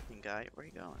 Mr. Lightning Guy, where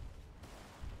you going?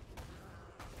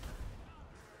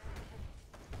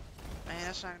 Man,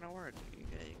 that's not gonna work. You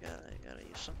gotta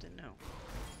use something new.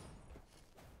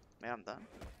 Man, I'm done.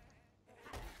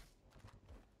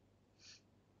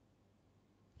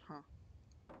 Huh.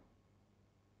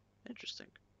 Interesting.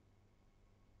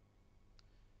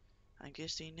 I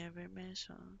guess they never miss,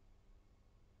 huh?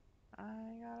 I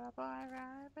got a boy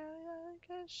right, I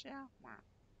guess, yeah.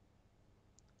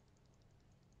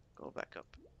 Go back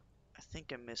up. I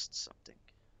think I missed something.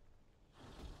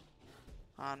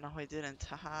 Oh, no, I didn't.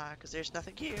 Haha, because there's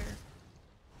nothing here.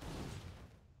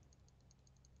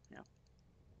 Yeah.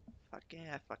 Fuck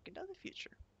I fucking know the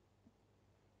future.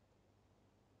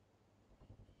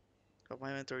 Hope my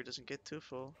inventory doesn't get too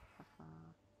full.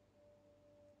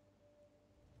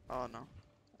 Oh no.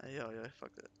 Yo,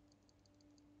 fuck that.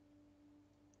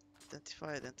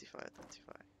 Identify, identify,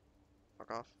 identify.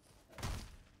 Fuck off.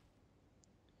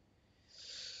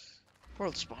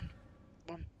 World spawn.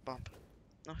 Bump, bump.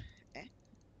 No, eh?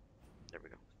 There we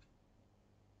go.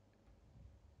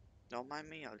 Don't mind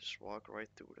me, I'll just walk right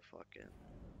through the fucking...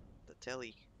 the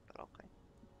telly. But okay.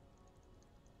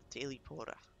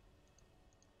 Teleporter.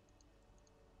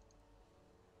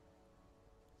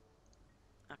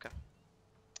 Okay.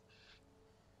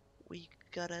 We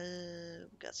got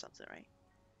something, right?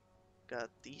 Got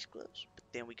these gloves, but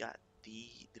then we got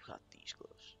these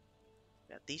gloves.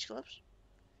 We got these gloves.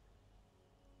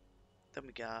 Then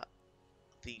we got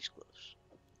these gloves.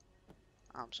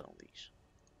 I'm selling these.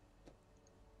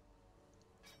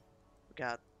 We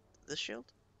got this shield.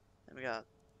 Then we got...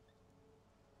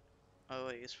 oh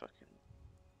wait, it's fucking...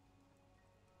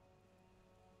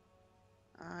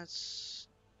 it's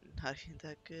not even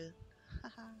that good.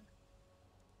 Haha.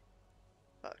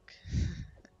 Fuck.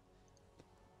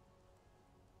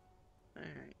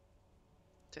 Alright.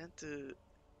 Tend to...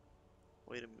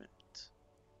 wait a minute.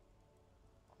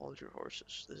 Hold your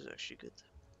horses. This is actually good.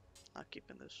 Not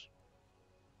keeping this.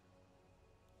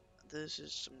 This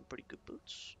is some pretty good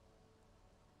boots.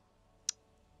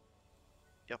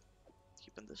 Yep.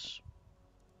 Keeping this.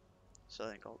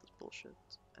 Selling all this bullshit.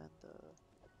 And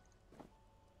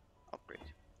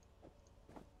upgrade.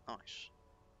 Nice.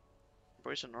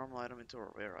 Embrace a normal item into a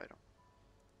rare item.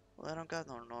 Well, I don't got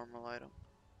no normal item.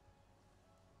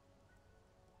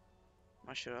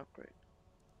 I should upgrade.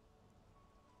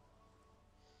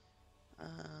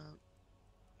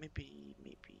 Maybe.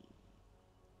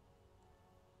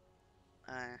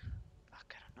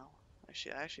 Fuck, I don't know. I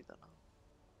actually don't know.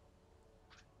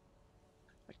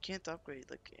 I can't upgrade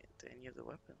like to any of the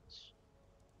weapons,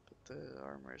 but the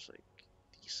armor is like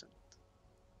decent.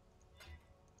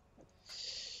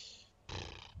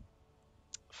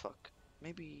 Fuck.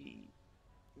 Maybe.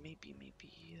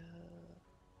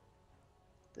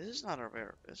 This is not a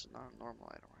rare. This is not a normal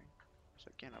item, right? So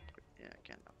I can't upgrade. Yeah, I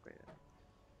can't upgrade it.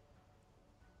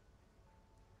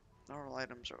 Normal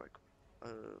items are like,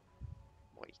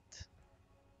 white.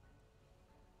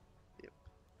 Yep.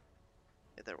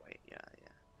 Yeah, they're white. Yeah.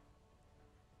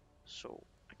 So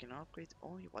I can upgrade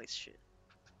only white shit.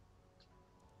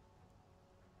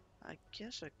 I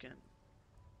guess I can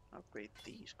upgrade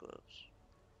these gloves.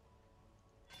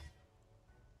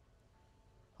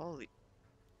 Holy.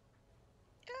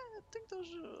 Yeah, I think those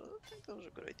are a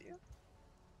good idea.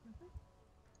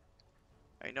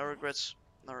 Hey, no regrets.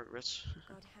 No regrets.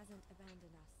 God hasn't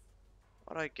abandoned us.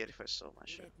 What do I get if I sell my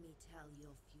shit? Let me tell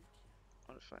your future.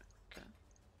 What if I... okay.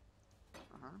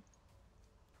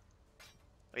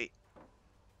 Wait.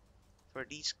 For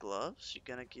these gloves, you're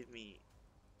gonna give me...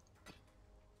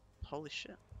 holy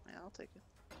shit. Yeah, I'll take it.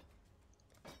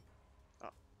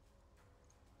 Oh.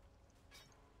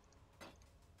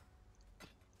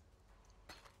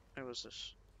 What was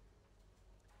this?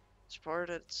 It's part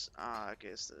that's... ah, I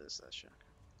guess this, that shit. Okay.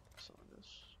 Selling this.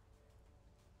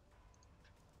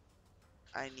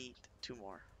 I need 2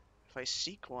 more. If I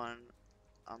seek one,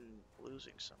 I'm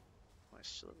losing some of my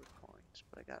silver coins.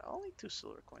 But I got only 2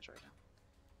 silver coins right now.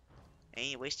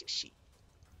 Ain't wasting shit.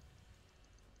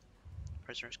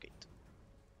 Prisoner's Gate.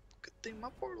 Good thing my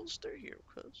portal's still here,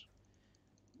 cuz.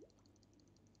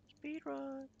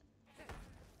 Speedrun.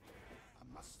 I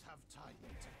must have time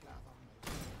to gather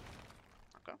my...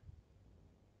 Okay.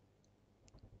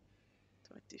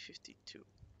 2052.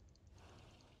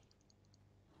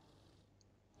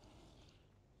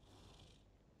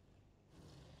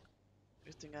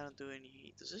 Good thing I don't do any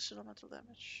heat. Does this elemental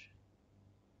damage?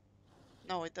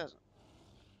 No, it doesn't.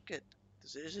 Good.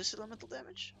 Is this elemental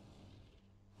damage?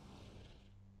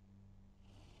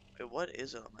 Wait, what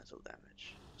is elemental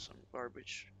damage? Some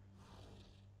garbage.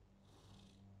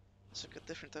 It's like a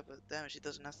different type of damage. It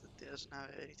doesn't have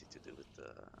anything to do with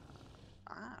the...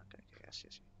 ah, okay, I see.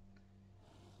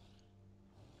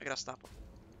 I gotta stop him.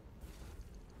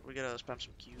 We gotta spam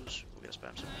some Qs. We gotta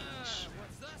spam some Bs.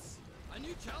 What's this? A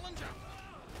new challenger?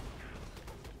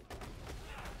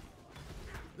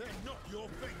 They're not your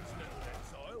things, little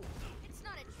Exile. It's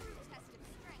not a true test of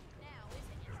strength now, is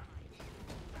it?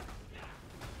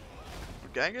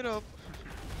 We're gang it up.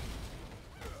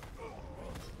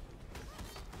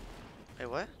 Hey,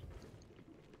 what?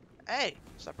 Hey!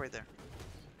 Stop right there.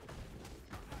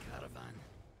 Caravan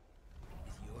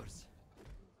is yours.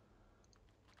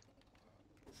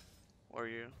 Where are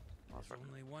you? There's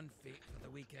only one fate for the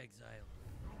weak exile.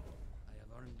 I have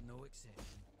learned no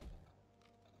exception.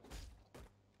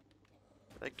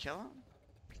 Did I kill him?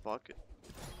 Fuck it.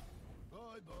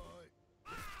 Bye bye.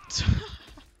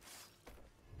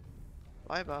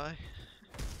 Bye bye.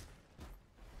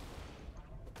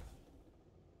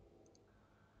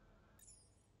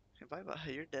 Bye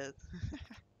bye, you're dead.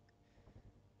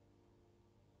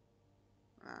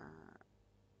 I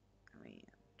mean,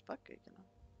 fuck it, you know.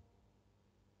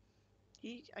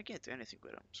 I can't do anything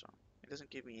with him, so it doesn't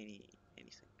give me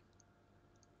anything.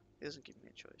 It doesn't give me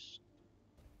a choice.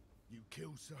 You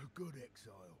kill so good,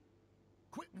 Exile.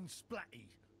 Quick and splatty.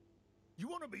 You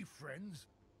want to be friends?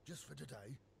 Just for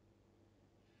today?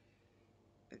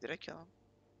 Did I kill him?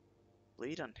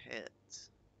 Bleed on head.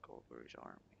 Goldberg's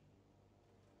army.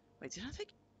 Wait, didn't I think?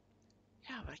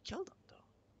 Yeah, but I killed him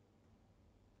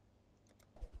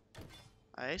though.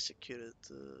 I executed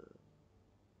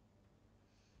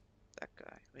that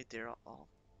guy. Wait, they're all.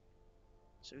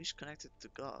 So he's connected to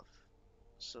Gov.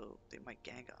 So they might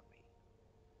gang on me.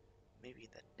 Maybe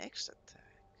the next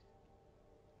attack.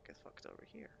 Get fucked over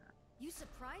here, huh? You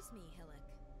surprise me, Hillock.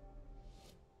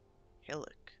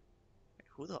 Hillock? Wait,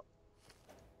 who the?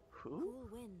 Who? Cool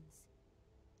winds.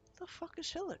 The fuck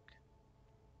is Hillock?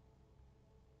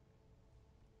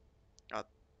 Oh,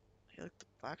 Hillock the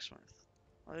blacksmith.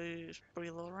 Oh, he's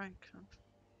pretty low rank, huh?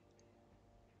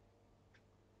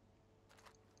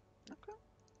 Okay.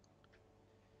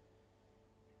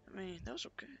 I mean, that was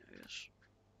okay, I guess.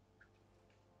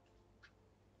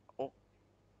 Oh,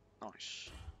 nice.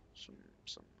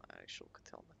 Some actual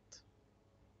curtailment.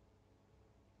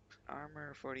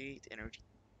 Armor 48, energy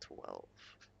 12.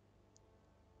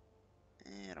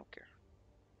 I don't care.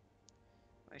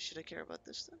 Why should I care about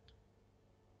this then?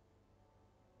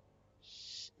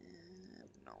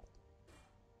 No.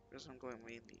 Because I'm going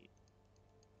mainly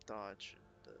dodge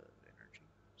and energy.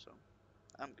 So,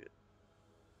 I'm good.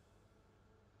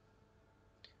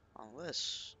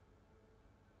 Unless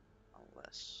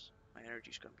my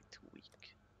energy's gonna be too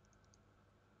weak.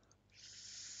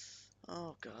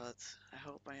 Oh god, I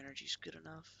hope my energy's good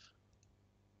enough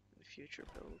in the future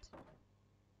build.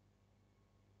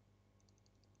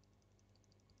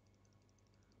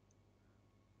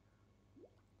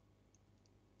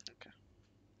 Okay,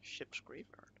 ship's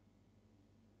graveyard.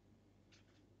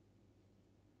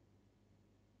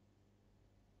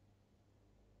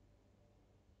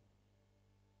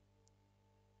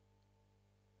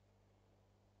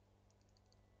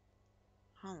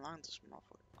 How long does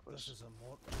motherfucker quest? This is a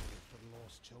mortuary for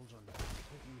lost children,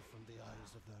 hidden from the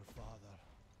eyes of their father.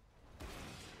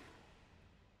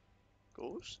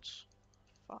 Ghosts?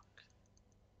 Fuck.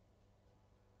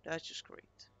 That's just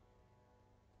great.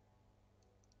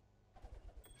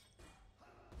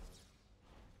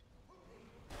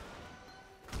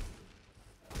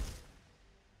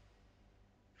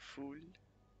 Fool.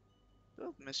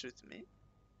 Don't mess with me.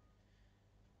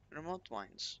 Remote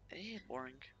mines. Eh,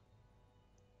 boring.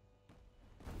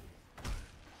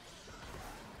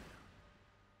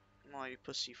 Oh, you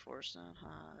pussy force then?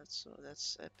 Huh,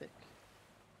 that's epic.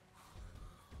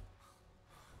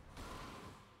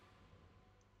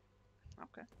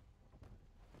 Okay.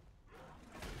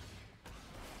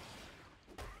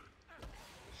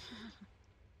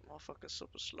 Motherfucker's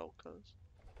super slow, cuz.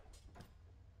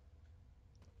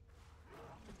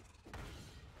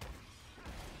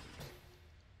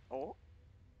 Oh.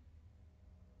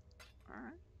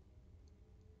 Alright.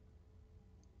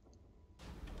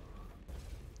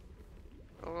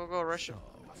 Go, go, go, rush him.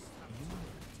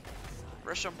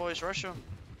 Rush him, boys, rush him.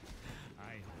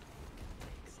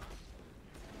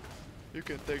 You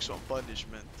can take some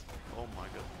punishment. Oh my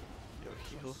god. Yo,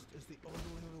 heal. Trust is the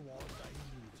only reward I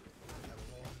need for the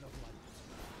Lord of Light.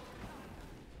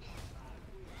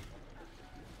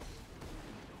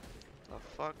 The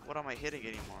fuck? What am I hitting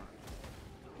anymore?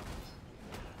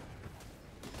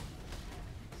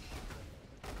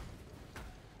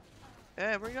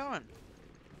 Hey, where you going?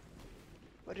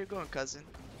 Where you going, cousin?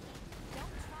 Don't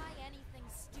try anything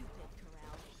stupid,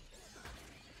 Corral.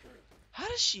 How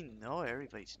does she know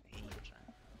everybody's names,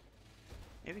 man?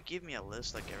 Maybe give me a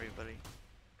list like everybody.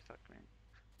 Fuck, man.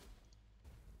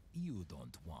 You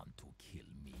don't want to kill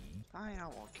me. I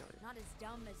won't kill you. Not as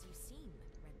dumb as you seem,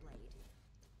 Redblade.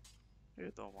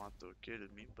 You don't want to kill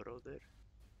me, brother.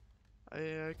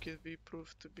 I can be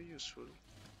proved to be useful.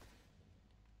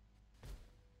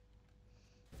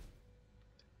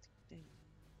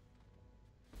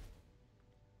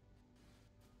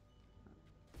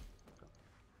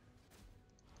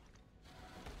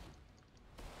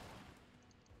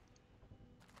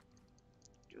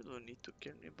 You don't need to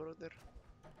kill me, brother.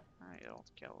 I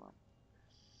don't kill him.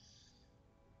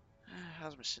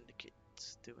 How's my syndicate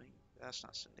doing? That's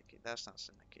not Syndicate. That's not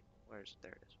Syndicate. Where is it?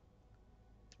 There it is.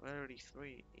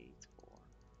 3384.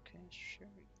 Okay, sure.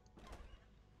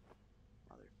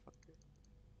 Motherfucker.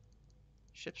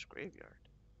 Ship's graveyard.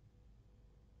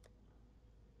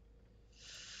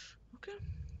 Okay.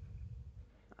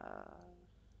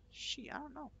 She, I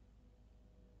don't know.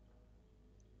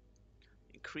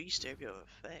 Increased area of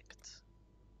effect.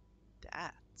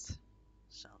 That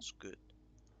sounds good.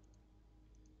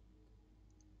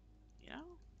 You know?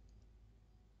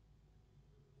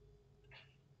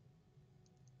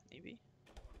 Maybe.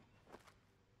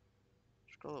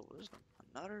 Scroll of Wisdom.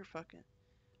 Another fucking.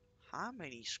 How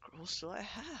many scrolls do I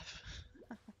have?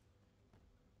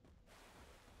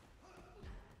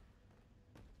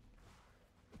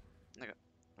 Okay.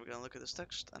 We're gonna look at this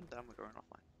text and then we're going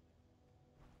offline.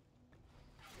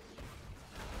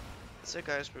 That's it,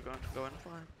 guys. We're going to go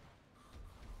offline.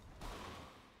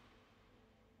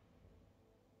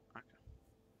 Okay.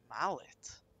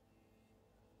 Mallet.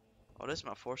 Oh, this is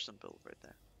my foursome build right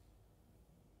there.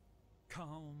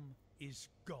 Calm is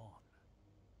gone.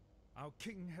 Our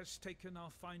king has taken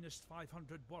our finest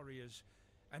 500 warriors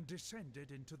and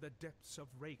descended into the depths of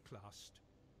Rayclast.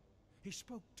 He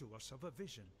spoke to us of a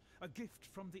vision, a gift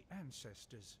from the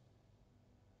ancestors.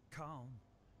 Calm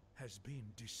has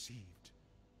been deceived.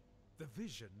 The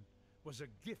vision was a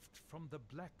gift from the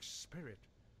Black Spirit.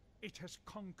 It has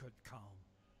conquered Calm.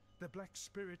 The Black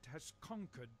Spirit has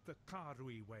conquered the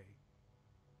Karui way.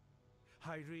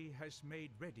 Hyri has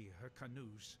made ready her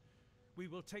canoes. We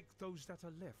will take those that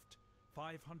are left,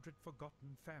 500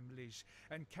 forgotten families,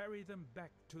 and carry them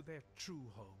back to their true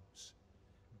homes.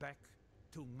 Back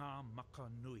to Ngā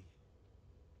Makanui.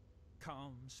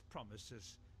 Calm's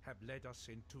promises have led us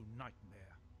into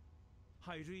nightmare.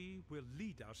 Hyri will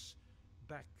lead us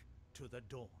back to the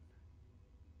dawn.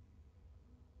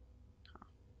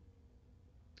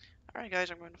 Alright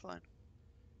guys, I'm going to fly.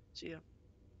 See ya.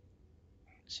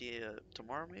 See ya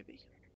tomorrow maybe?